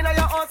 Girl, inna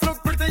your house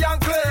look pretty and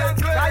clean.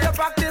 Now you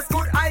practice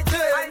good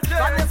hygiene.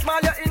 From you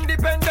smile, you're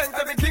independent.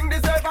 Every king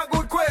deserve a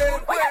good queen.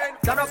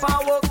 Turn up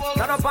and walk,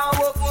 turn up and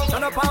walk,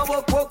 turn up and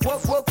walk.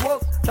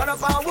 Turn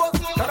up and walk,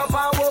 turn up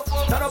and walk,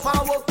 turn up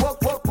and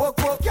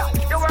walk. Yeah,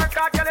 you work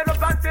hard, girl, you look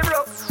fancy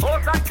broke.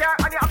 Hold that car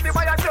and you have to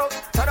buy a truck.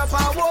 Turn up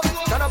and walk,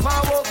 turn up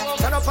and walk,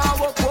 turn up and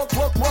walk.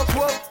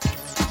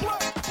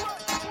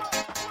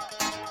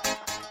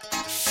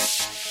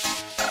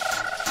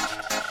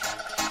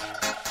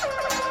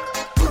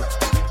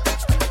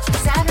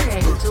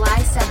 Saturday,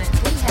 July 7th,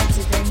 we head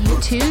to venue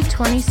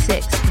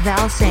 226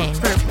 Valsane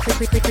for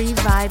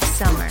Pre-Vibe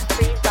Summer.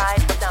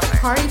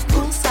 Party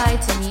poolside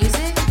to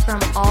music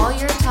from all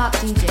your top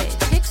DJs.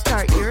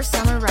 Kickstart your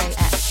summer right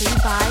at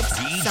Pre-Vibe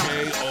Summer.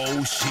 DJ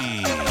OC.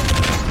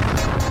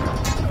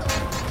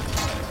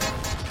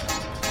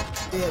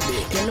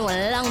 You know,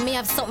 long me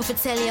have something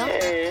to tell you.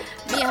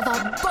 Me have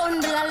a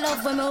bundle of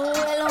love when me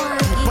well on.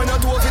 Tip on your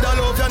toe for the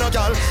love, you no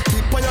gal.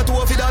 Tip on your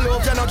toe for the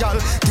love, you no gal.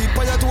 Tip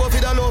on your toe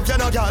for the love, you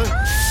no gal.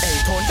 Hey,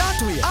 turn that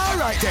way.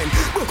 Alright then,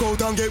 broke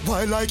out and get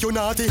wild like you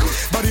naughty.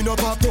 Body no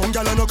pop down,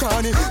 gal and no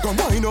cranny. Come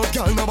wind up,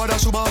 gal, nobody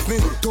should off me.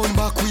 Turn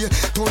back way,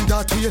 turn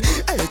that way.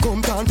 Hey, come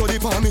down to the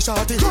palm, me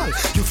shorty. Gal,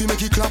 you feel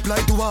make it clap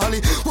like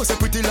Duali. Was a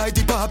pretty like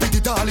the Barbie,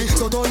 the dolly.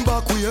 So turn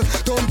back way,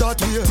 turn that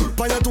way. Tip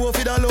on your toe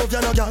for the love, you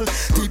no gal.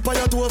 Tip on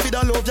your toe for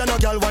the love, you no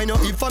gal. Why no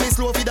hip for me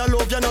slow for the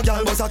love, you no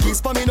gal. Bust a kiss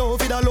for me now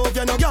for the love,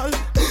 you no gal.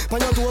 Pan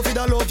your toe for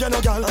the love, you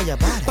no gal.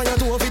 Pan your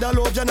toe for the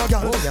love, you no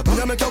gal.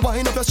 Me make you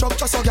wind up your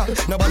structure, so gal.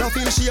 Nobody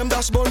feel shame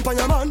dash bun pan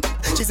your man.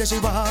 She say she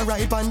want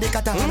ride pan the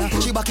katana.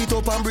 She back it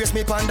up and brace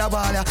me pan the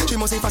ball. She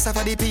must say faster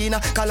for the pina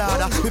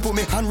colada. Me put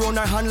me hand round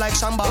her hand like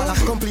Shambhala.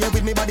 Come play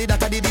with me body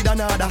that I did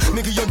another.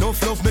 Me give you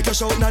enough love, make you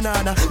shout na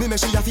na na. Me make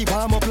she have to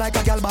warm up like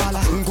a gal bala.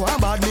 Go on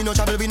bad, me no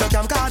travel with no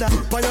camcorder.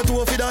 Pan your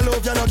toe for the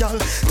love, you no gal.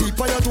 Tip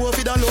on your toe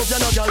for the love, you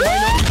no gal.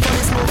 Why not hip for me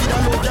slow for the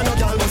love, you no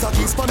gal. Bust a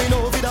kiss for me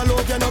now for the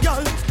love, you no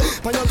gal.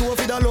 Pan your toe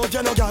for the love,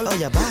 you no gal.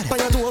 Pan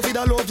your toe for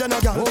the love, you no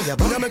gal.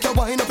 Me make you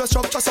wind up your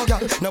structure, so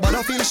gal.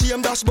 Nobody feel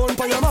shame dash bun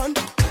pan your man.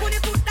 When you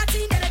put that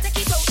in, then take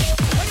it out.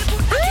 When you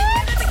put that in,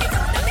 then take it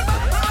out. Then the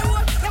back bar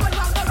roll, you will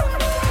round the road.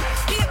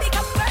 Baby,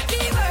 come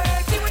worky,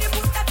 worky. When you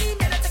put that in,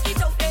 then take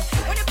it out.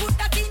 When you put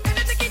that in, then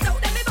take it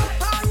out. Then the back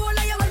bar roll,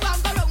 you will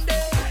round the road.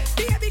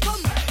 Baby,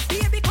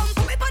 come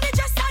put me on the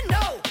chest and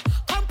no.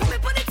 Come put me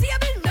on the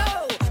table,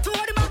 no. To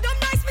hold the mouth,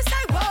 nice, me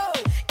say whoa.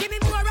 Give me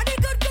more of the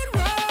good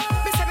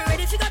roll. Me say me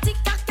ready to go tick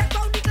tock, take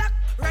down the clock.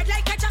 Red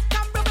like a jack,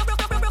 come broke.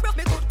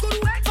 Me good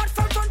work,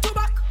 front to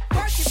back.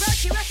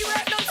 Worky,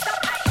 don't stop.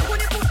 When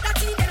you put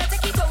that in, then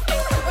take it out.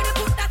 When you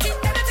put that in,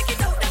 then take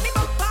it out. Then the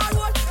back bar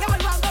roll, you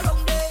will round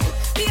around there.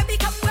 Baby,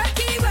 come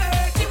worky.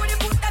 When you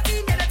put that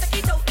in, then take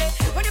it out.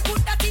 When you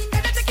put that in,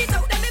 then take it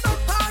out. Then the back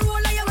bar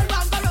roll, you will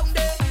round around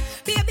there.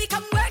 Baby,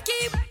 come worky.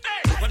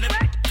 When the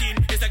in,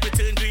 it's like we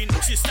turn green.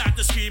 She start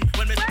to scream.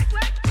 When me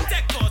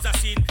take cause I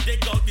seen, they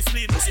got me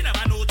slim. She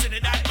never know to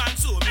that man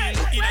so mean.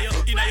 Inna yo.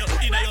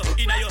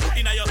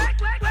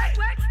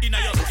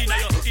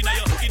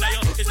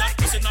 It's not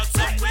kissing, not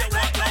somewhere you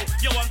want now.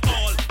 You want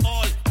all.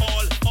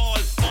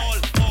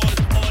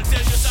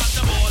 Tell yourself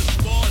the ball.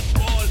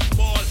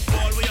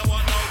 Where you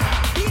want now?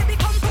 Baby,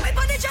 come put me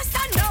on the chest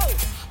and no.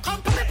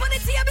 Come put me on the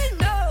table,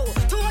 no.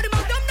 To hold the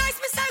mouth down nice,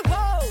 me say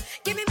whoa.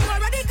 Give me more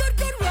of the good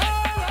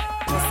roll.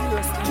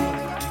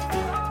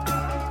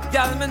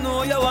 Girl, me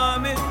know you want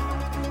me.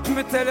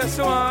 Me tell her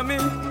she want me.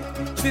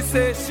 She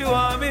say she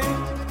want me.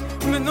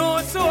 Me know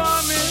she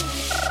want me.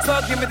 So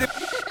give me the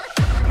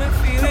me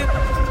feel it.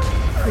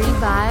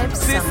 Pre-Vibe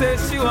She Summer. say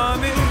she want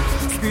me.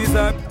 Squeeze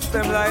her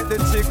them like the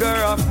trigger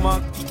of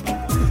Mac.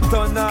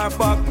 Turn her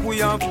back,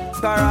 we and her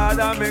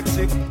harder make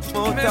she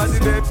out of the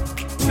bed.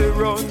 She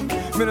run,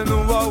 me no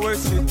know where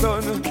she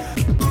done.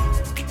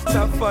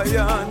 The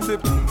fire and the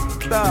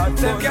start.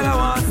 Them girl I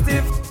want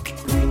stiff.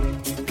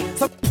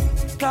 So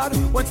hard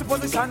when she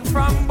position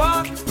from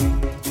back.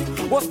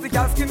 What's the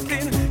girl skin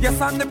clean? Yes,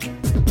 and the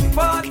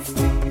parts.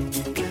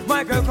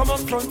 My girl come up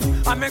front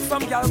and make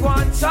some girl go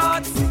on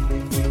charts.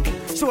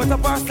 Show it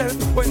up herself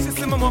when she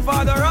see me move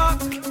for the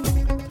rock.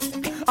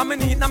 I'm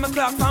in heat now my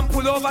clocks and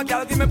pull over,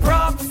 girl give me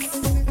props.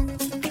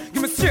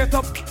 Give me straight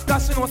up,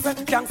 cause she know say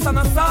gangsta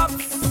no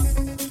socks.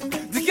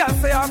 The girl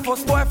say her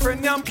first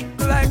boyfriend yam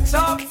like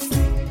chops.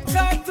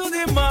 Got to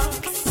the max,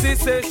 she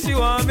say she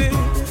want me.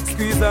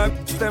 Squeeze her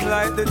them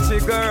like the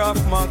trigger of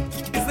Mac.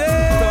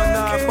 Turn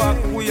her back,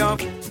 we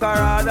and her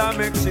harder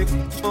make she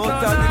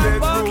out of the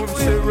bedroom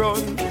she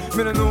run.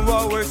 Me no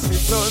know where she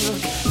done.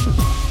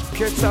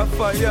 Catch a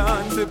fire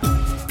and the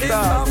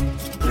start.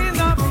 Me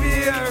not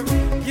fear,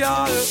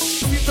 y'all.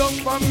 Sit up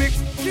for me,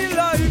 kill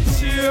like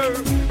cheer.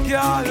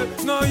 Y'all,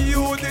 no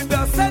you did I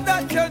say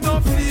that you no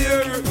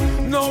fear.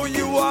 No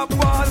you are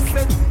ball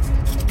set,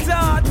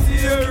 that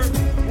here.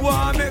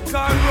 Wanna make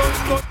her run,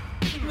 but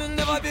me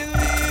never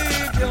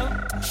believe ya.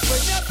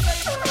 When you say,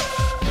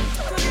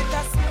 to it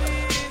a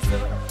squeeze.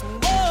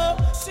 Oh,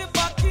 she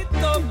back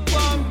it up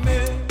on me.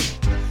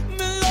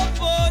 Me love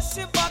her,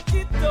 she back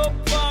it up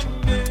on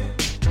me.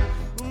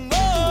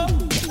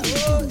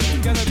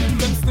 Girl, I make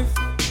them stiff,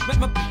 make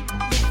my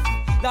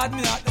lad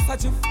me out the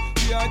satchel.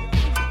 Yeah,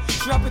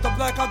 strap it up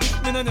like a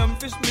gift. Me no them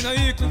fish, me no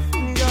eat it.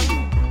 Girl,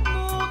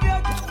 move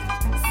your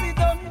sit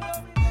down.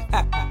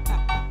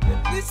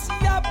 This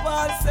your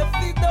ball, say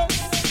fit down.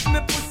 Me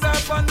put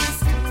her on the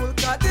stool,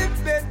 'cause the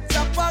bed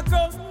chop a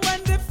ground. When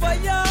the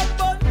fire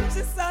burn,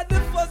 she said the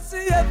first she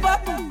ever.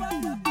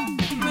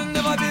 Me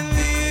never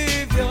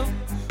believe you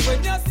when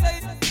you say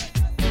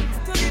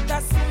to it a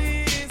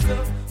squeeze.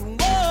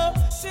 Oh,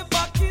 she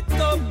back it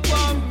up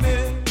on me.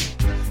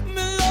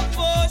 Me love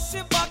her, she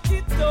back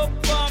it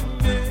up on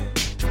me.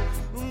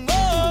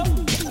 Oh,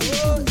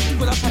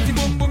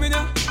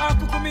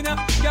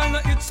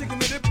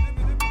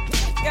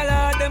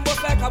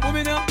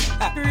 coming up.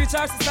 Reach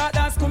her, she start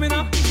dance coming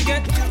up. She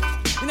get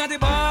inna the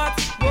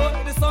bath, go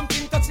there's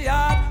something touchy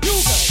hard. You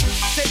girl,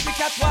 take the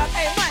catwalk,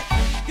 hey man,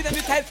 give them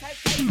the type.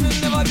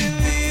 They'll never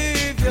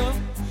believe you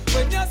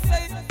when you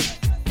say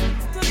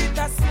to get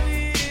that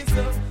squeeze.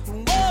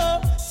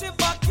 Oh, she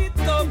back it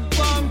up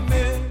on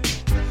me.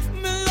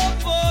 Me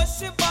love her,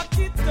 she back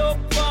it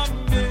up on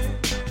me.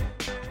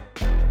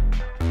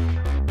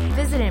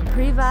 Visit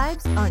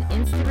Pre-Vibes on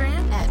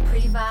Instagram at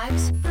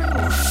Pre-Vibes for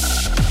more.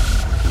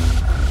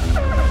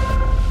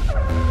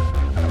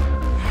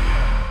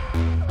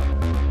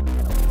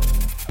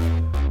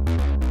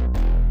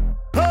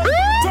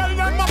 Tell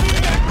them I'm in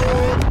that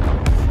road,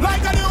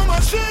 like a new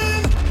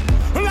machine,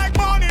 like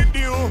morning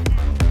dew,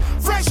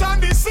 fresh on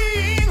the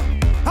scene.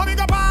 I make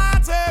a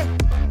party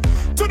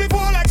to the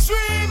full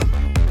extreme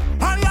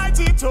and light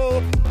it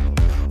up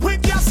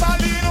with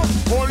gasoline.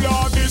 Oh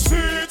Lord, the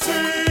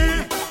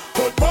city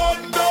put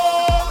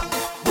bundle.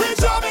 We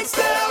jamming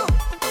still,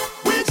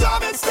 we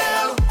jamming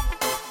still.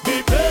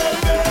 The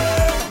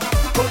building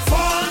put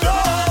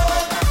bundle.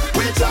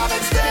 We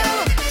jamming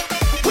still,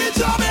 we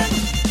jamming.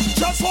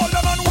 Just hold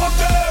them and walk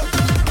them.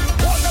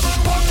 Hold them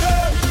and walk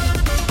them.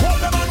 Hold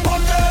them and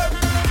walk them.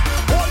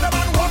 Hold them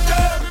and walk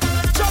them.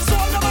 Just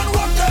hold them and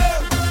walk them.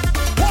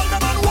 Hold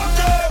them and walk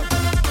them.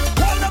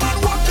 Hold them and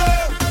walk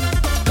them.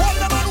 Hold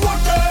them and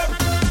walk them.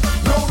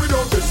 No, we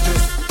don't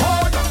business.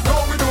 Oh yeah, no,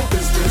 we don't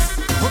business.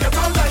 We get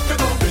on like you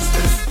don't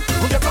business.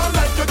 We get on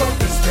like you don't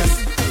business.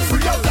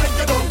 Free up like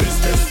you don't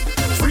business.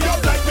 Free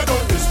up like you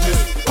don't business.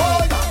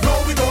 Oh yeah, no,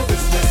 we don't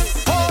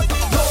business. Oh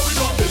yeah, no, we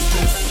don't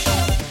business.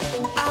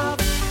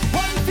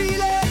 One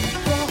feeling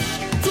for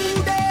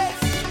 2 days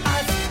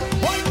as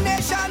one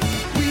nation.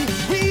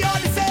 We all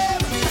the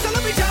same. So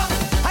let me jam,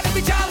 and let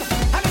me jam,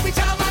 and let me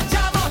jam and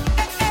jam.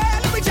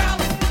 Let me jam,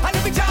 and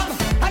let me jam,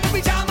 and let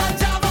me jam and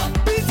jam.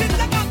 Beats in the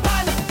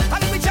pan, and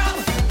let me jam,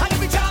 and let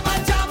me jam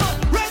and jam.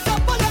 Raise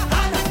up on your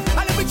hand,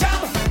 and let me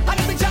jam, and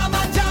let me jam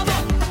and jam.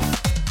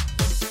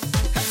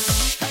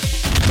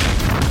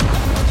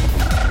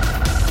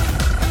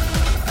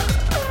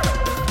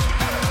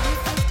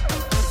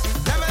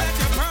 Never let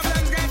your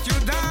problems get you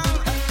down.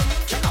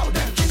 Kick out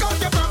them, kick out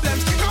your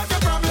problems, kick out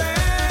your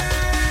problems.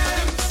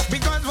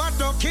 Because what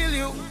don't kill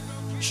you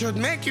should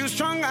make you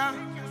stronger.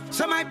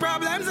 So my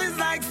problems is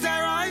like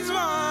steroids, boy.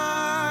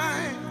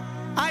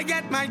 I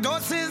get my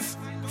doses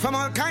from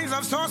all kinds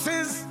of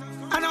sources,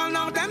 and all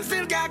of them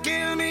still can't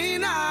kill me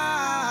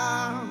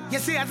now. You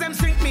see, as them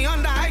sink me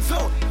under ice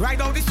flow,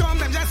 ride out the storm,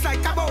 them just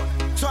like a boat.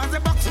 So as the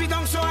box me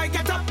down, so I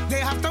get up. They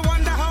have to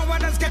wonder how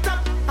others get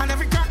up. And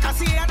every crack I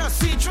see, I just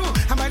see through.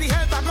 And by the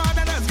help of God,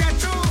 I just get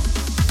through.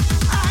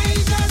 I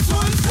just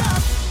won't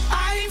stop.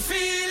 I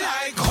feel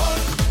like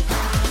Hulk.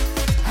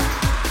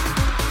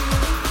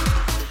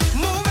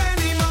 Move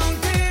any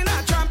mountain,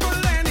 I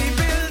trample any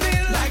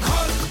building like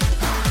Hulk.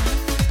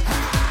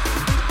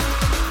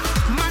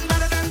 Man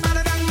better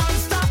than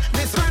monster.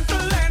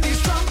 Dismantle any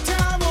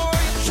structure, boy.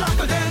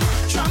 Trample them,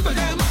 trample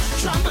them,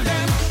 trample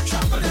them,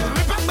 trample them.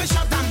 Rip up my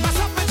shot and bust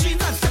up my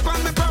jeans and step on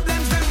my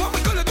problems. Then what we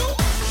gonna do?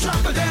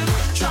 Trample them,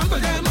 trample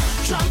them,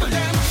 trample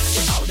them.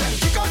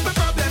 Kick out my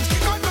problems,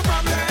 kick out my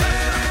problems.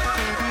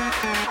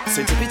 So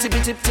tippy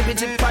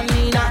tip on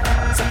Nina.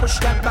 So push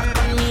that back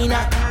on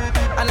Nina.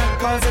 And I'm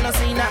causing a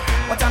scene.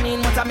 What I mean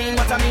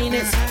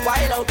is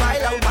wild out.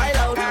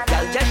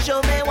 Girl, just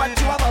show me what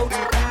you about.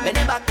 Bend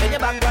your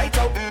back right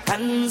out.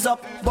 Hands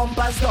up,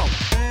 bumpers down.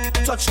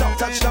 Touchdown.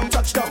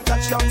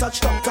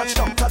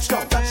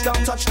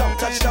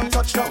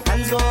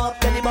 Hands go up,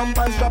 then the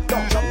bumpers drop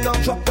down.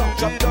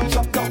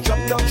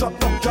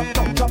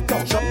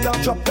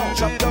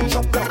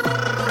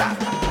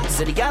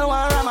 So the girl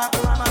want rama.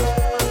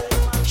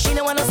 She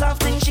don't want no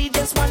soft thing, she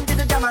just wanted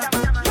a drama.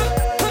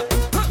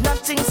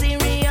 Nothing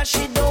serious,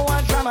 she don't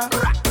want drama.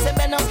 Say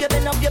bend up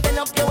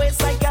your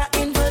waist like a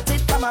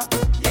inverted comma.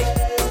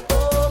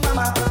 Oh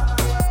mama,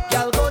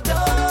 girl go down.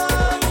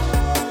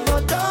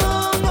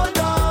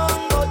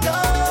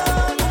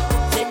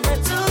 Take me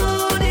to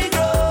the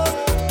ground.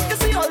 You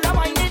see all the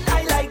winding,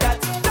 I like that.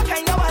 The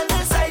kind of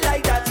wildness, I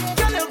like that.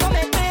 Girl, you come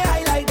make me,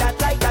 I like that.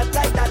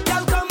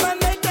 Girl, come and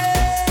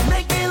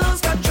make me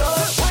lose control.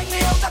 Wind me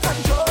out of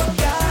control,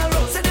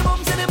 girl. Say the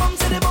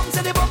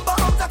bum,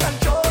 out of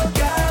control.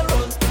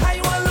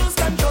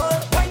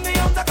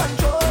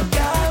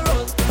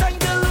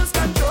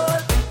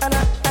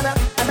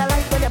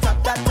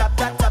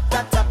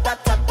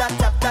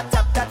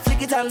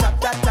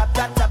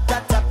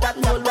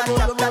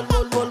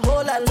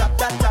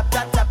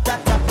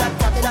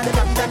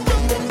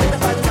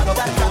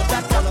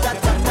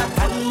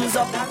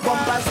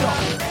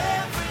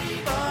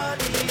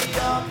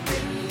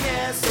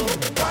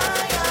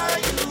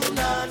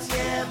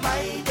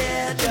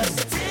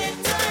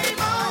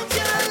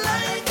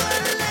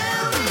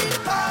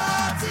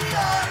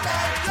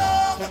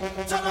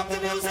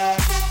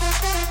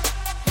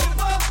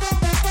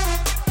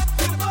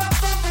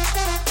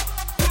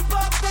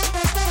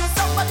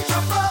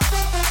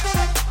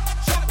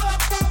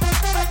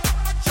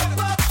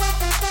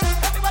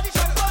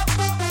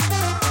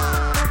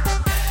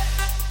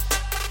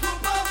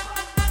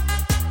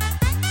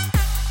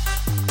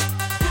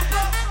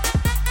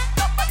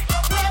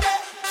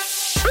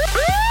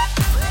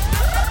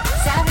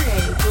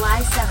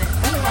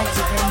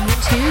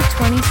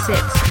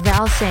 226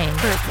 Valsane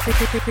for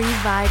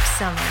Pre-Vibe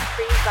Summer.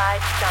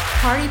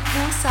 Party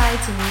poolside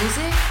to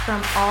music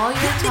from all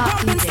your top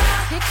DJs.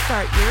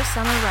 Kickstart your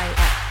summer right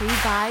at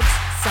Pre-Vibes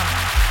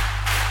Summer.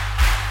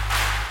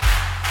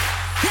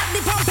 Let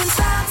the pumping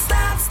start,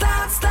 start,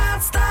 start,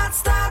 start, start,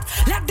 start.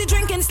 Let the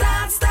drinking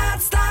start, start,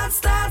 start,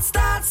 start,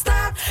 start,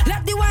 start.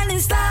 Let the whining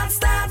start,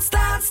 start,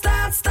 start,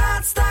 start,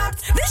 start, start.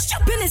 This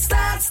jumping is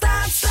start,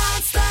 start,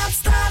 start, start,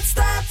 start,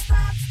 start.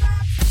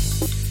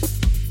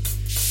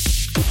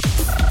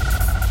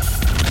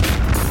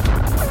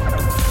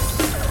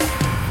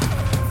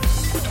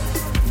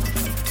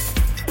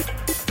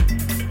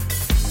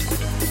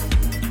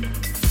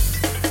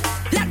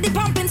 Let the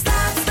pumping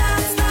start,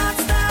 start, start,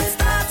 start,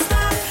 start,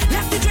 start.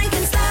 Let the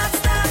drinking start,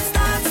 start,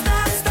 start,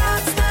 start,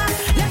 start, start.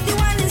 Let the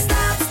whining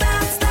start,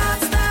 start, start,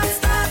 start,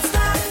 start,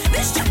 start.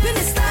 This jumping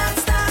is start,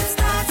 start,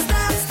 start,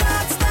 start,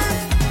 start, start.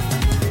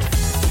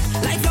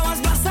 Like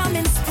flowers blossom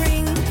in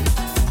spring,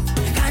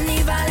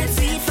 carnival and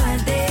sweet for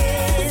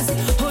days.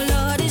 Oh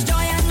Lord, it's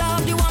joy and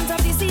love the warmth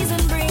of the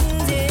season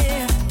brings.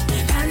 Yeah,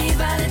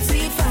 carnival and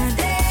sweet for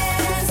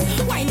days.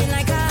 Whining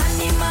like an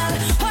animal.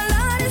 Oh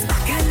Lord, it's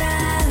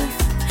bacchanal.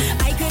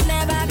 I could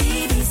never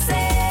be the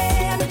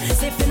same.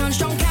 Sipping on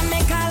strong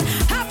chemical.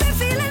 I've been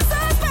feeling so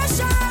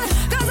special.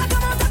 Cause I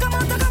come out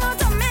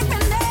to make me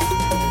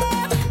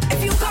live. If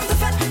you come to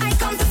fed, I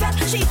come to fed.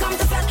 She come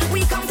to fed,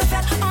 we come to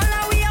fed. All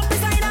our way up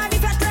beside our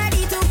fed,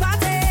 ready to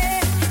party.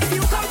 If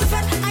you come to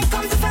fed, I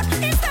come to fed.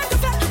 It's time to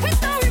fed,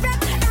 with no regret.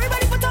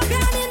 Everybody put up your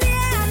hand in the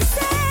air and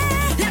say,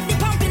 let the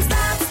pumping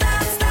start,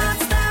 start, start,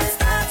 start,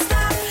 start,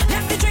 start.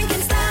 Let the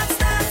drinking start,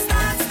 start,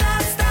 start,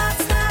 start, start,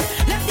 start.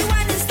 Let the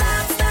whining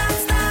start, start,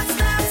 start,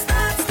 start,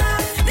 start,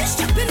 start. This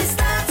jumping is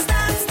start,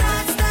 start,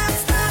 start, start,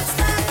 start,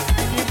 start.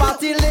 The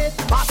party lit,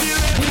 party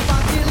lit, the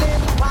party lit,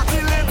 party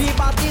lit, the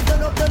party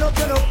turn up, turn up,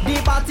 turn up, the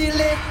party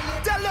lit,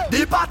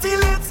 The party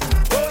lit,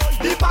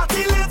 the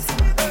party lit,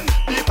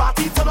 the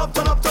party turn up,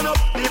 turn up, turn up,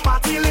 the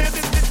party lit.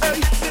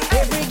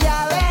 every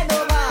girl hand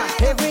over,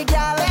 every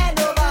girl hand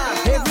over,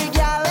 every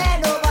girl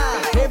hand over,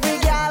 every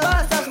girl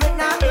wants us with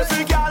now.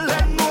 Every girl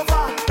hand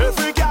over,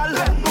 every girl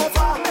hand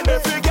over,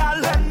 every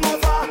girl hand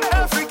over,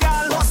 every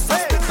girl wants to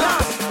spit now.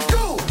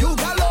 You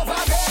got love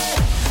again.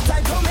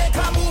 Time to make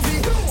a movie.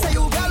 Say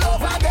you got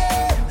love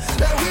again.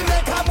 Let we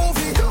make a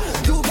movie.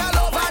 You got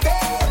love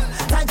again.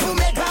 Time to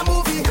make a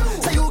movie.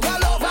 Say you got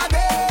love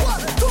again.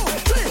 1, 2,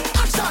 3,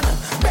 action.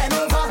 Bend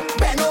over,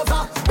 bend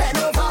over, bend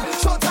over.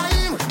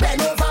 Showtime.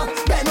 Bend over,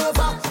 bend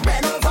over,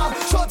 bend over.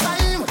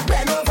 Showtime.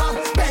 Bend over,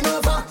 bend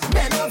over,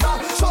 bend over.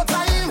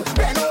 Showtime.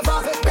 Bend over,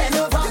 bend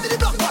over. Give me the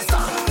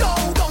blockbuster. No,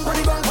 don't put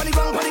it wrong, put it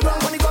wrong, put it wrong,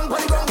 put it wrong,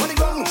 put it wrong, put it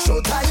wrong.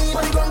 Showtime.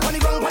 Put it wrong, put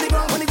it wrong, put it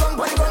wrong, put it wrong,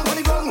 put it wrong, put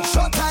it wrong.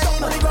 Showtime.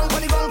 Put it wrong,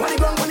 put it wrong, put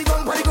it wrong, put it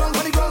wrong, put it wrong,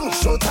 put it wrong.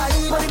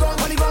 Showtime. Put it wrong,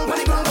 put it wrong, put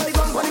it wrong, put it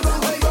wrong, put it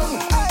wrong, put it wrong.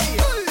 Hey,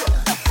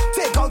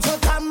 take out your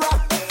camera,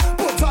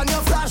 put on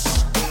your flash,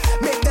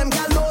 make them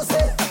get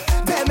nosy.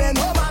 Them ain't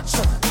no match.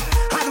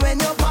 And when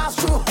you pass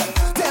through,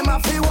 them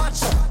have to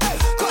watch.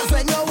 Cause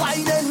when you're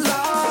whining,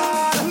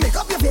 Lord, make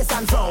up your face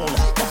and frown.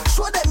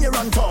 Show them you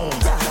run town.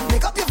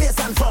 Make up your face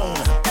and frown.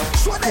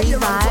 Show them you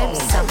run town.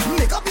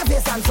 Make up your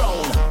face and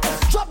frown.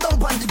 Drop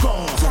down on the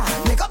ground.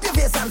 Make up your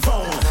face and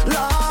frown.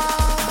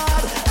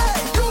 Lord, hey,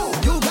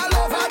 you got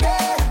love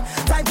again.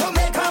 Time to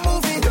make a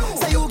movie.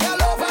 Say you got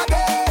love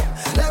again.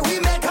 Let we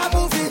make a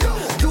movie.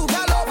 You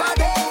got love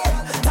again.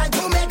 Time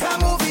to make a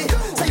movie.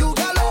 Say you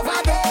got love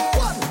again.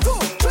 1, 2,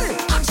 3,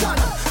 action.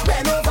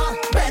 Bend over,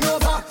 bend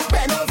over,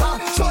 bend over.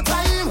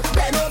 Showtime.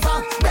 Bend over,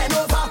 bend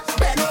over,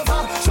 bend over.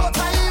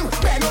 Showtime.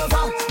 Bend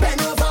over,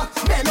 bend over,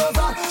 bend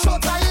over.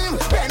 Showtime.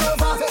 Bend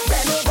over,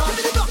 bend over. Give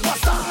me the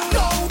blockbuster.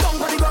 No, don't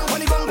put it wrong,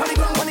 put it wrong, put it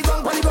wrong, put it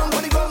wrong, put it wrong,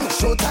 put it wrong.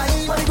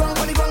 Showtime. Put it wrong,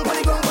 put it wrong, put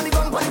it wrong, put it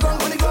wrong, put it wrong,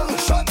 put it wrong.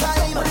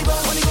 Showtime. Put it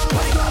wrong, put it wrong, put it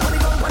wrong,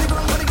 put it wrong, put it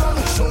wrong, put it wrong.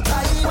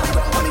 Showtime. Put it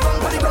wrong, put it wrong,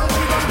 put it wrong,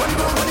 put it wrong, put it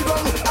wrong, put it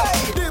wrong. Hey,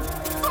 dip,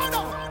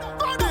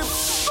 dip, dip.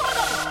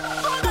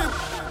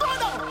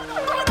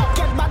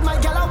 Get back, my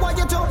girl, I want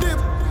you to dip,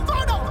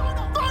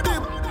 dip,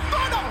 dip.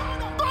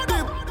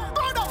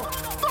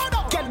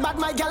 Get back,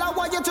 my girl, I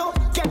want you to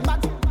get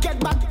back, get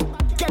back,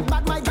 get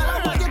back, my girl,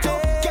 I want you to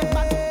get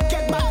back,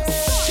 get back,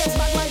 get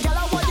back, my girl,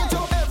 I want you to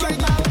every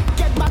girl,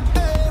 get back,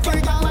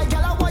 every girl, my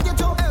girl, I want you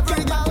to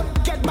every girl,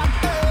 get back,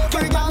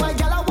 every girl, my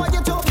girl, I want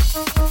you to.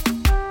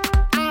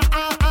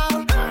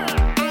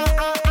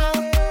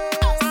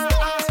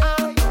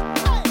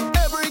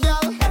 Every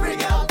girl, every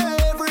girl,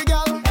 every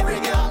girl, every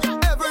girl,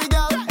 every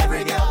girl,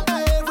 every girl,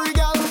 every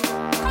girl.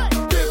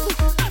 Dip,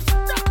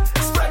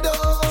 spread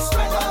out,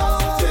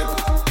 dip,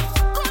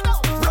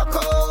 rock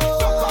out,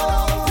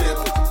 dip,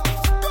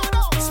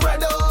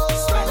 spread out,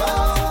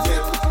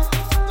 dip,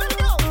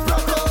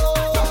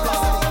 rock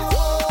out.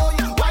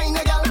 Wine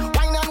a gal,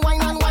 wine and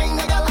wine and wine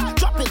a gal.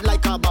 Drop it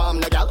like a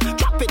bomb, a gal.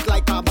 Drop it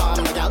like a bomb,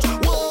 a gal.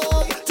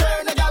 Whoa,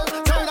 turn a gal,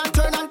 turn and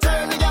turn and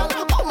turn a gal.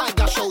 Oh my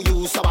gosh, show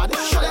you so bad.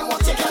 Show them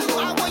what you can do.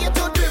 I want you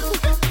to dip,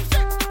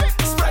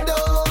 spread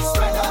out,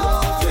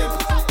 dip,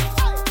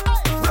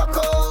 rock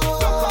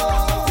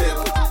out, dip,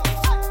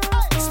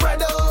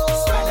 spread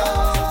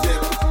out, dip,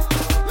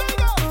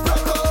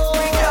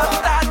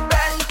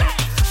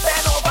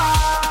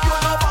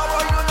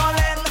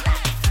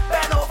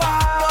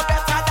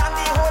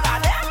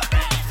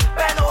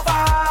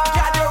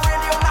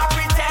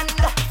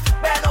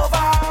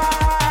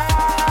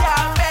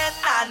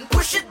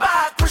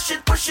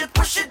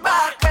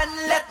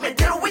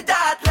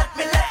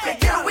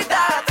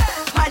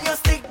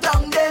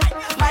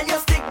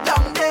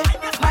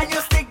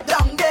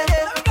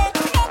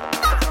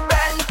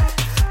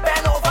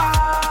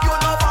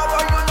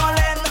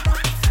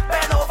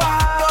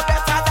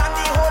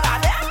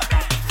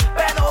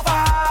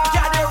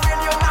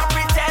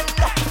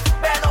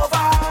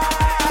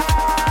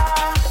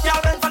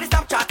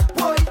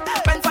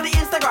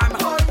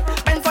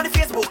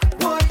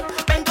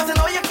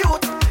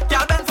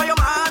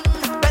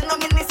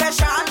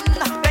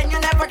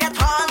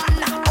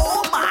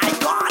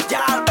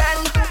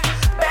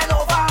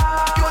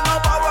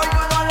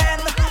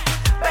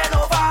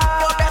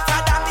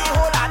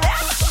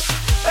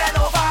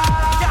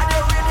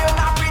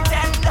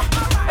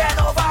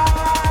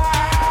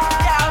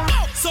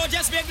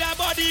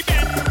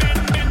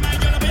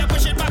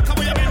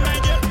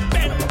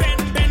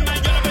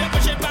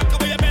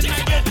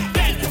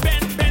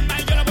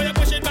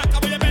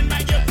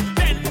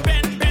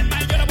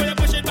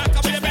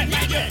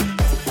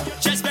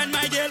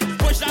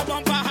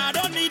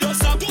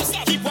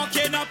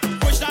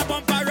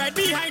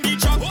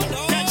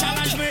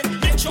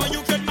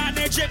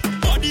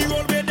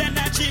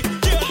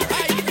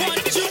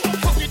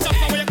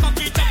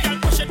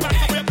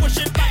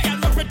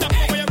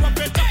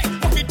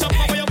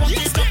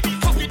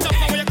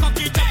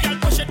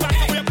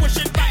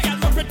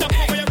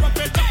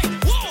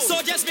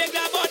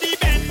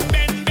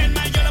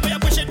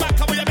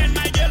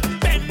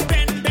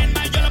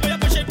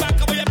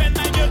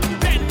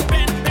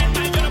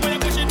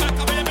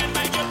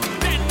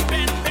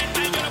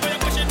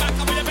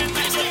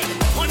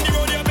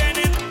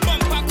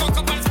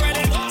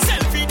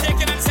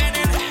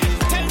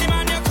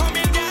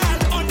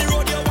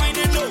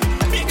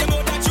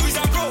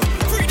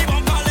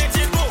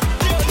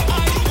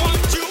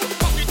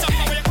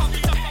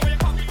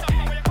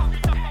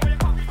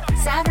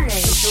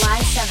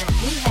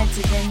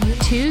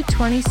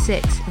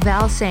 226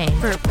 Valsane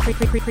for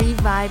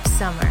Pre-Vibe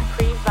Summer.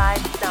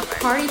 Pre-Vibe Summer.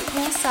 Party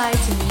poolside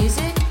to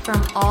music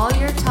from all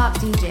your top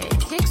DJs.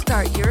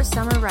 Kickstart your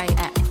summer right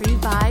at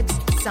Pre-Vibes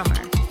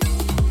Summer.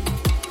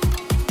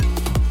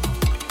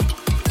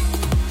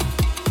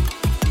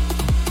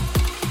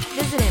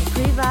 Visit him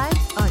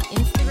Pre-Vibes on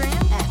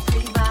Instagram at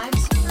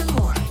Pre-Vibes for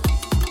more.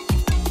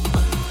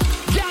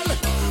 Girl,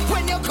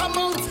 when you come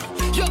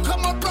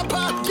out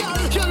proper. Girl,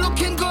 you're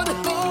looking good.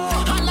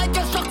 I like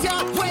your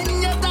structure when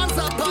you dance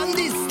up on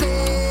this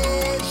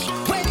stage.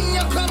 When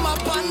you come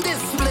up on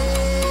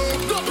display.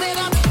 Go play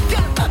that,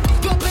 girl.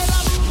 Go play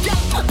that,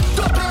 girl.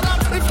 Go play that.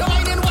 If you're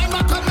whining, wine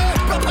back on me.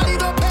 Properly,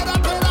 don't play that,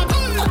 play that.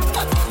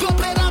 Go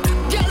play that,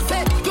 girl.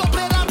 Say, go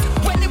play that.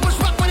 When you push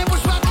back, girl.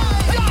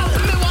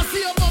 Me want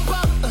see your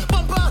bumper.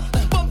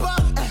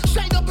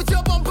 Shine up with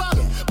your bumper.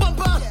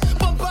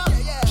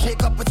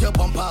 Shake up with your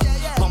bumper.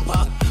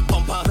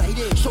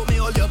 Show me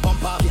all your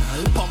bumper.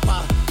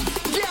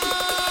 Yeah,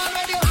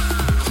 ready.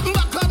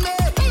 Back on me.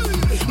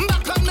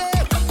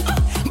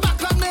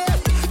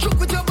 Choke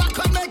with your back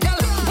on me, girl.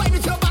 Wine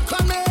with your back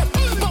on me.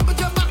 Bump with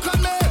your back on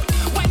me.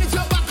 Wine with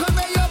your back on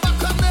me, your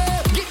back on me.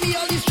 Give me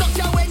all the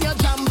structure when you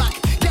jam back,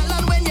 girl,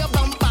 and when you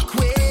bump back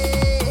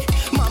way,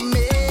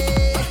 mommy.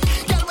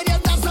 Girl, when you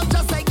dance up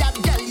just like that,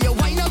 girl, you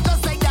wine up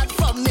just like that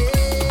for me.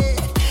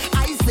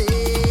 I say,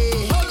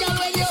 oh girl,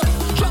 when you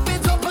drop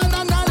it up and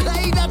I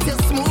like that you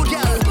smooth,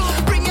 girl.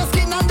 Bring your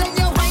skin and then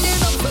you wind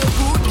it up so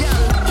good,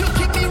 girl. You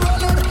keep me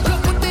rolling, you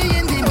put me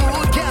in the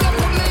mood, girl. You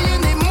put me in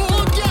the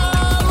mood, girl.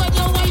 When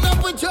you wind up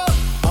with your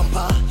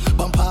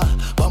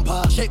bumper,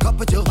 shake up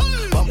with your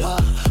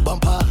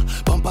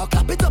bumper,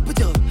 clap it up with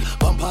your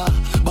bumper,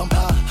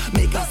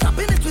 make us stop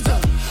in it with your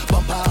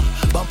bumper.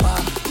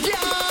 Yeah,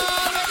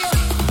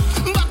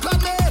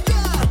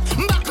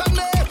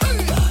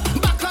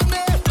 back on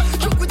me.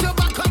 Choke with your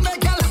back on me,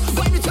 girl.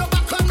 Wine with your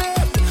back on me.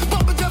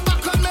 Bump with your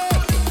back on me.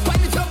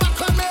 Wine with your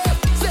back on me.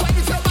 Say wine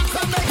with your back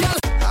on me, girl.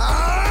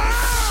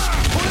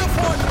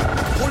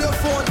 Pull your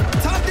phone.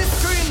 Tap the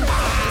screen.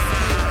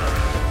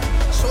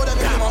 Show them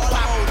your mouth.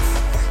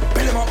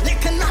 Build them up.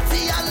 Nick and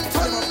Natty and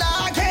Thunder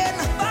again.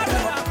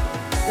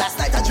 Last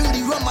night I drink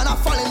the rum and I'm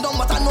falling down,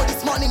 but I know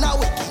this morning I'm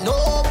waking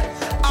up.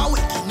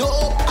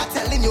 I'm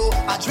telling you,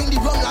 I drink the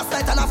rum last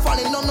night and I'm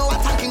falling down. Now I'm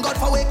thanking God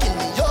for waking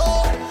me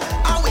up.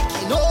 I'm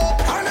waking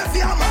up. And if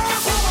you're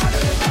mad,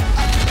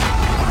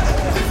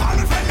 if I'm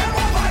a friend, I'm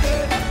over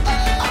there.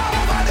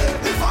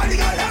 If I the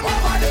girl, I'm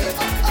over there.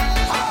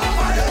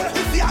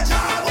 If you're a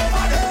job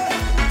over there,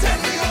 tell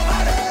me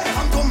over there.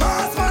 I'm to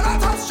mass, man, I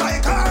top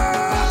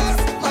strikers.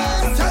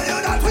 Man, tell you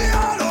that we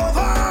all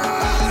over.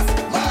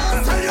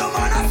 Man, tell you,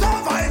 man, I'm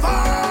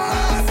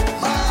survivors.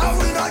 Man,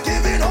 we not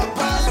giving up.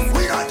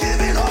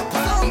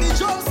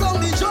 Sound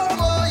the drum,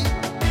 boy.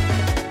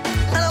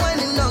 And I'm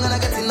winding down and I'm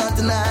getting on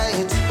tonight.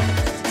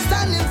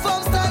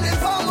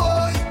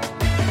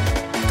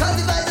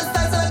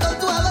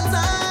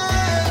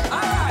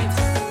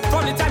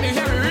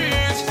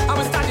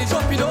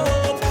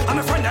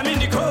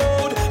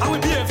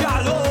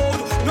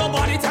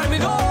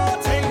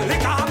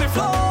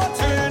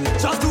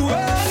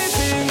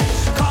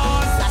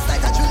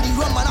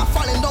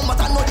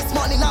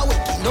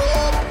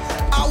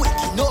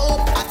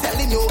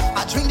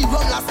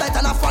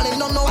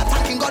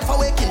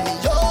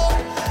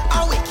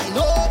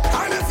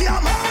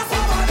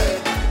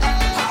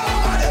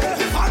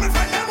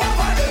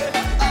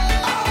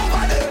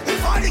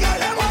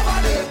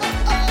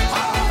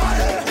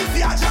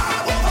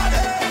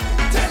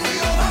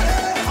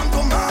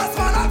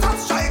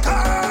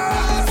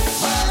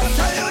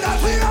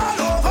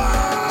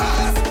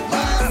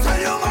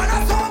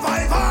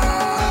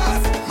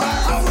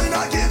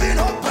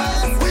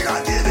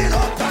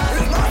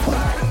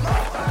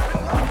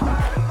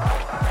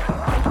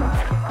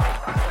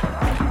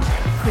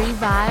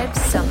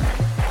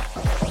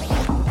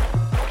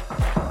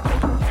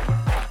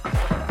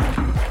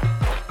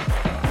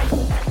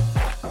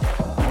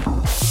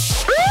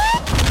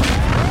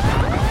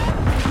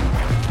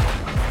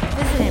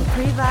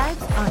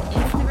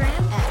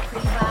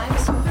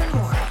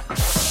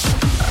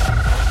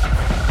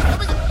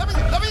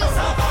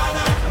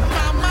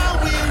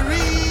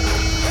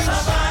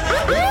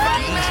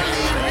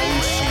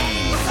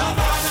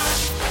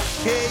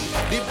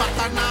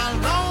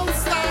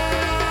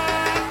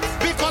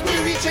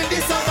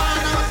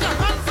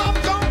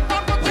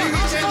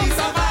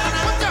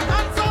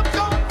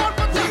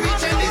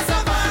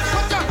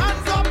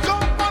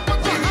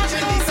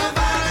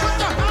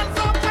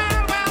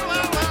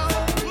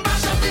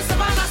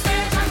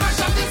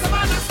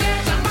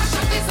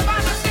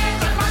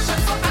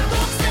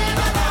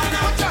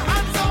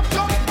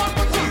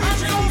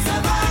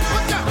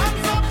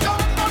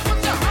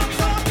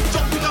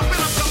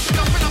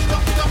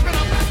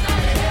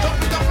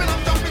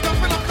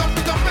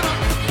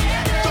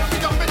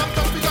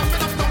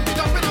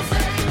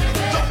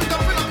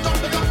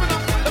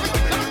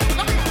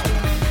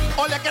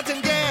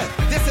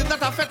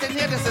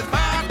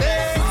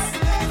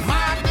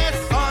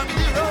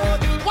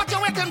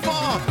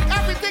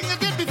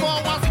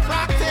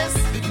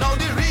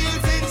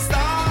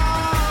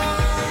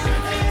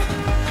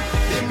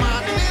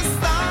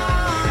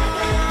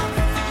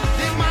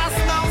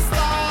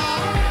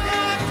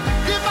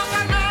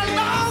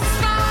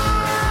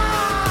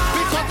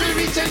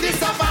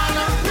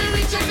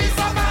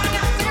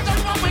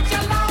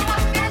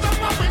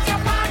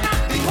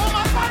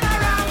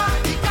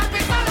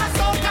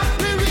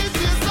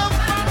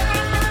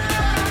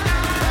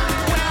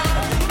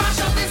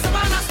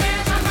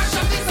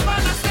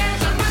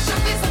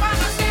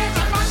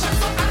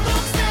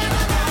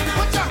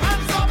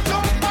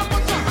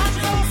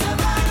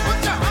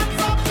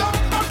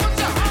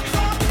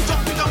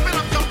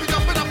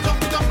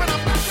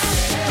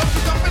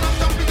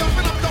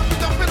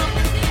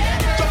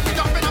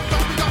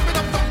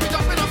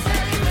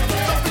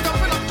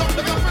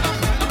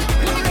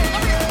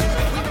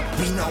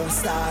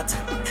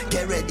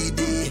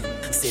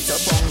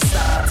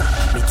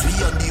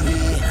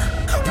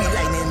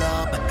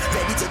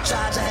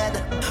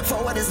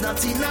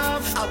 not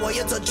enough. I want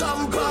you to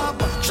jump up,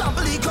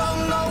 trample the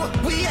ground now.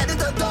 We headed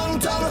to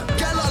downtown,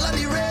 get all of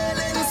the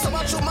railing. So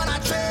much woman are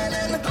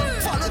trailing.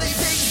 Follow the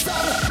big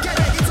song, get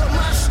ready to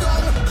mash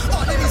down.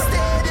 All in the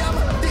stadium,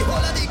 the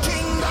whole of the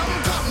kingdom.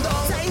 Come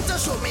down, time to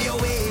show me your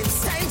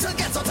waves. Time to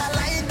get out of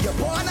line. You're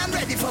born and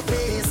ready for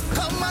pace.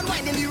 Come and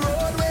wind in the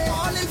roadway,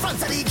 all in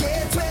front of the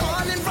gateway,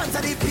 all in front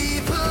of the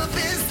people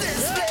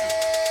business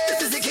place.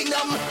 This is the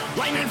kingdom.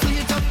 Wine and free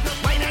it up,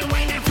 wine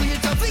and free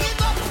it up, Bring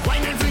it up,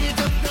 wine and free it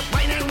up,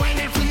 wine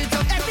and free it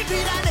up, every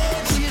beat and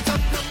age. free it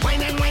up,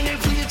 wine and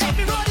free it up,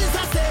 Every road is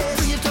a stage.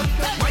 free it up,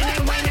 wine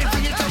and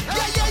free it up,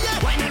 Yeah, yeah,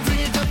 yeah. wine and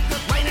free it up,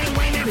 wine and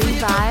free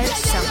it Free up,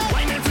 Vibes Summer.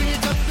 wine and free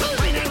it up,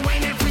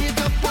 wine and free it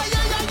up, Why,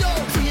 yeah, yeah, yo.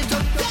 free it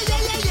up, Yeah,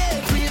 yeah, yeah, yeah.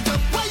 free it up,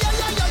 Why, yeah,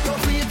 yeah, yeah, yo.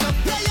 free it up,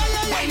 Yeah, yeah,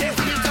 yeah, yeah. wine and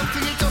free it up,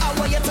 free it up. I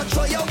want you to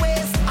throw your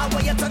waist. I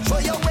want you to throw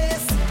your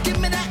waist. Give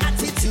me that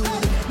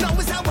attitude. Now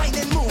it's a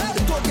whining mood.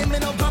 Don't give me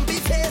no bumpy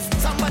face.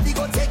 Somebody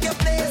go take your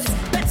place.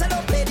 Better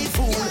don't play the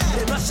fool.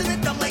 They're rushing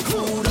it down like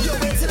food. You're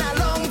waiting a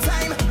long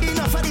time.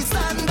 Enough of the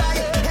standby.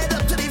 Head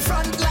up to the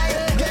front line.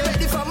 Get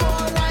ready for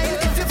more wine.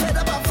 If you're fed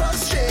up of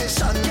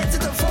frustration, get to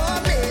the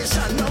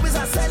formation. Now it's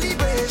a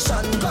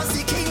celebration. Cause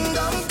the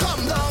kingdom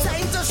come down.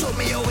 Time to show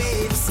me your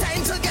waves.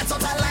 Time to get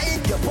out of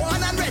line. You're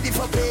born and ready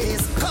for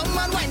pace. Come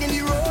and wind in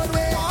the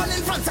roadway. All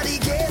in front of the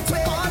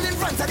gateway. All in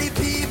front of the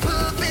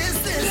people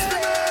business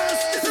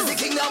place. This is the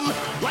kingdom.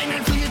 Wine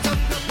and free it up,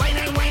 wine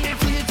and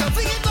free it up,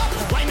 Bring it up.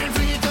 wine and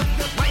free it up,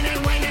 wine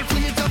and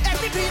free it up,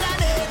 Every beat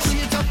and age.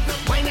 free it up,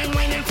 wine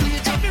and free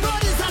it up, Every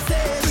road is a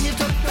stage. free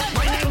it up,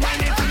 wine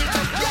and free it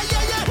up, Yeah,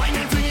 yeah, yeah. wine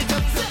and free it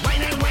up,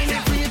 wine and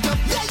free it up,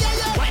 Yeah, yeah,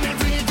 yeah. wine and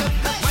free it up,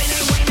 wine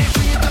and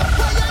free it up,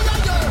 Why, yeah,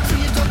 yeah, yo.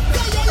 free it up,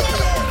 Yeah, yeah, yeah,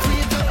 yeah.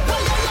 free it up, Why,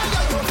 yeah, yeah,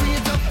 yeah, yo. free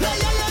it up, Yeah,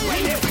 yeah, yeah,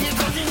 wine yeah. and free it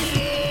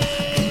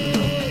up.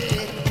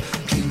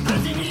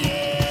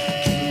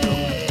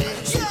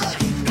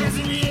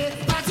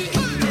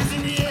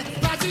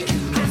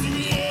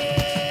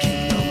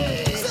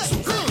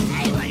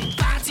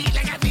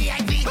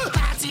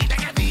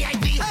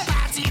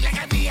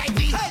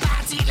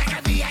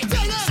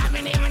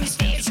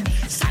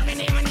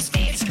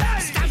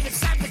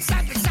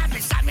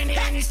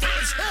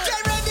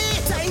 Get ready.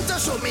 Time to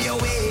show me your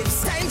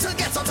waves. Time to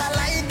get out of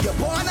line. You're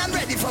born and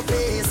ready for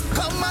pace.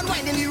 Come and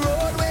wind in the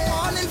roadway.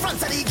 All in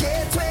front of the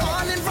gateway.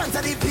 All in front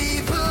of the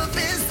people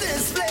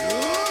business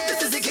place.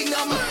 This is the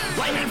kingdom.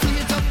 Wine and free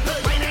it up,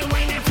 wine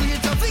and free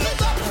it up, Bring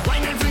it up.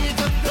 wine and free it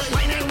up,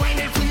 wine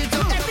and free it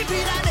up, Every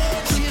beat and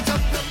age. free it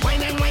up,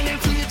 wine and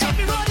free it up,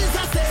 Every road is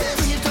a stage.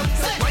 free it up,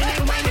 wine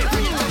and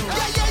free it up,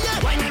 Yeah, yeah, yeah.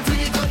 wine and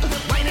free it up,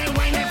 wine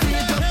and free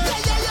it up, Yeah,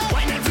 yeah, yeah.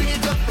 wine and free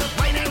it up,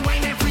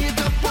 wine and free it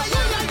up, Why,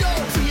 yeah, yeah, yo.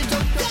 free it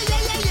up, Yeah,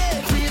 yeah, yeah,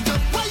 yeah. free it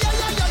up, Why, yeah,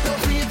 yeah, yeah, yo.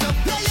 free it up,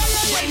 Yeah, yeah,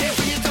 yeah, yeah. wine and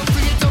free it up,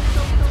 free it up.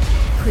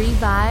 Pre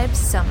Vibes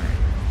Summer.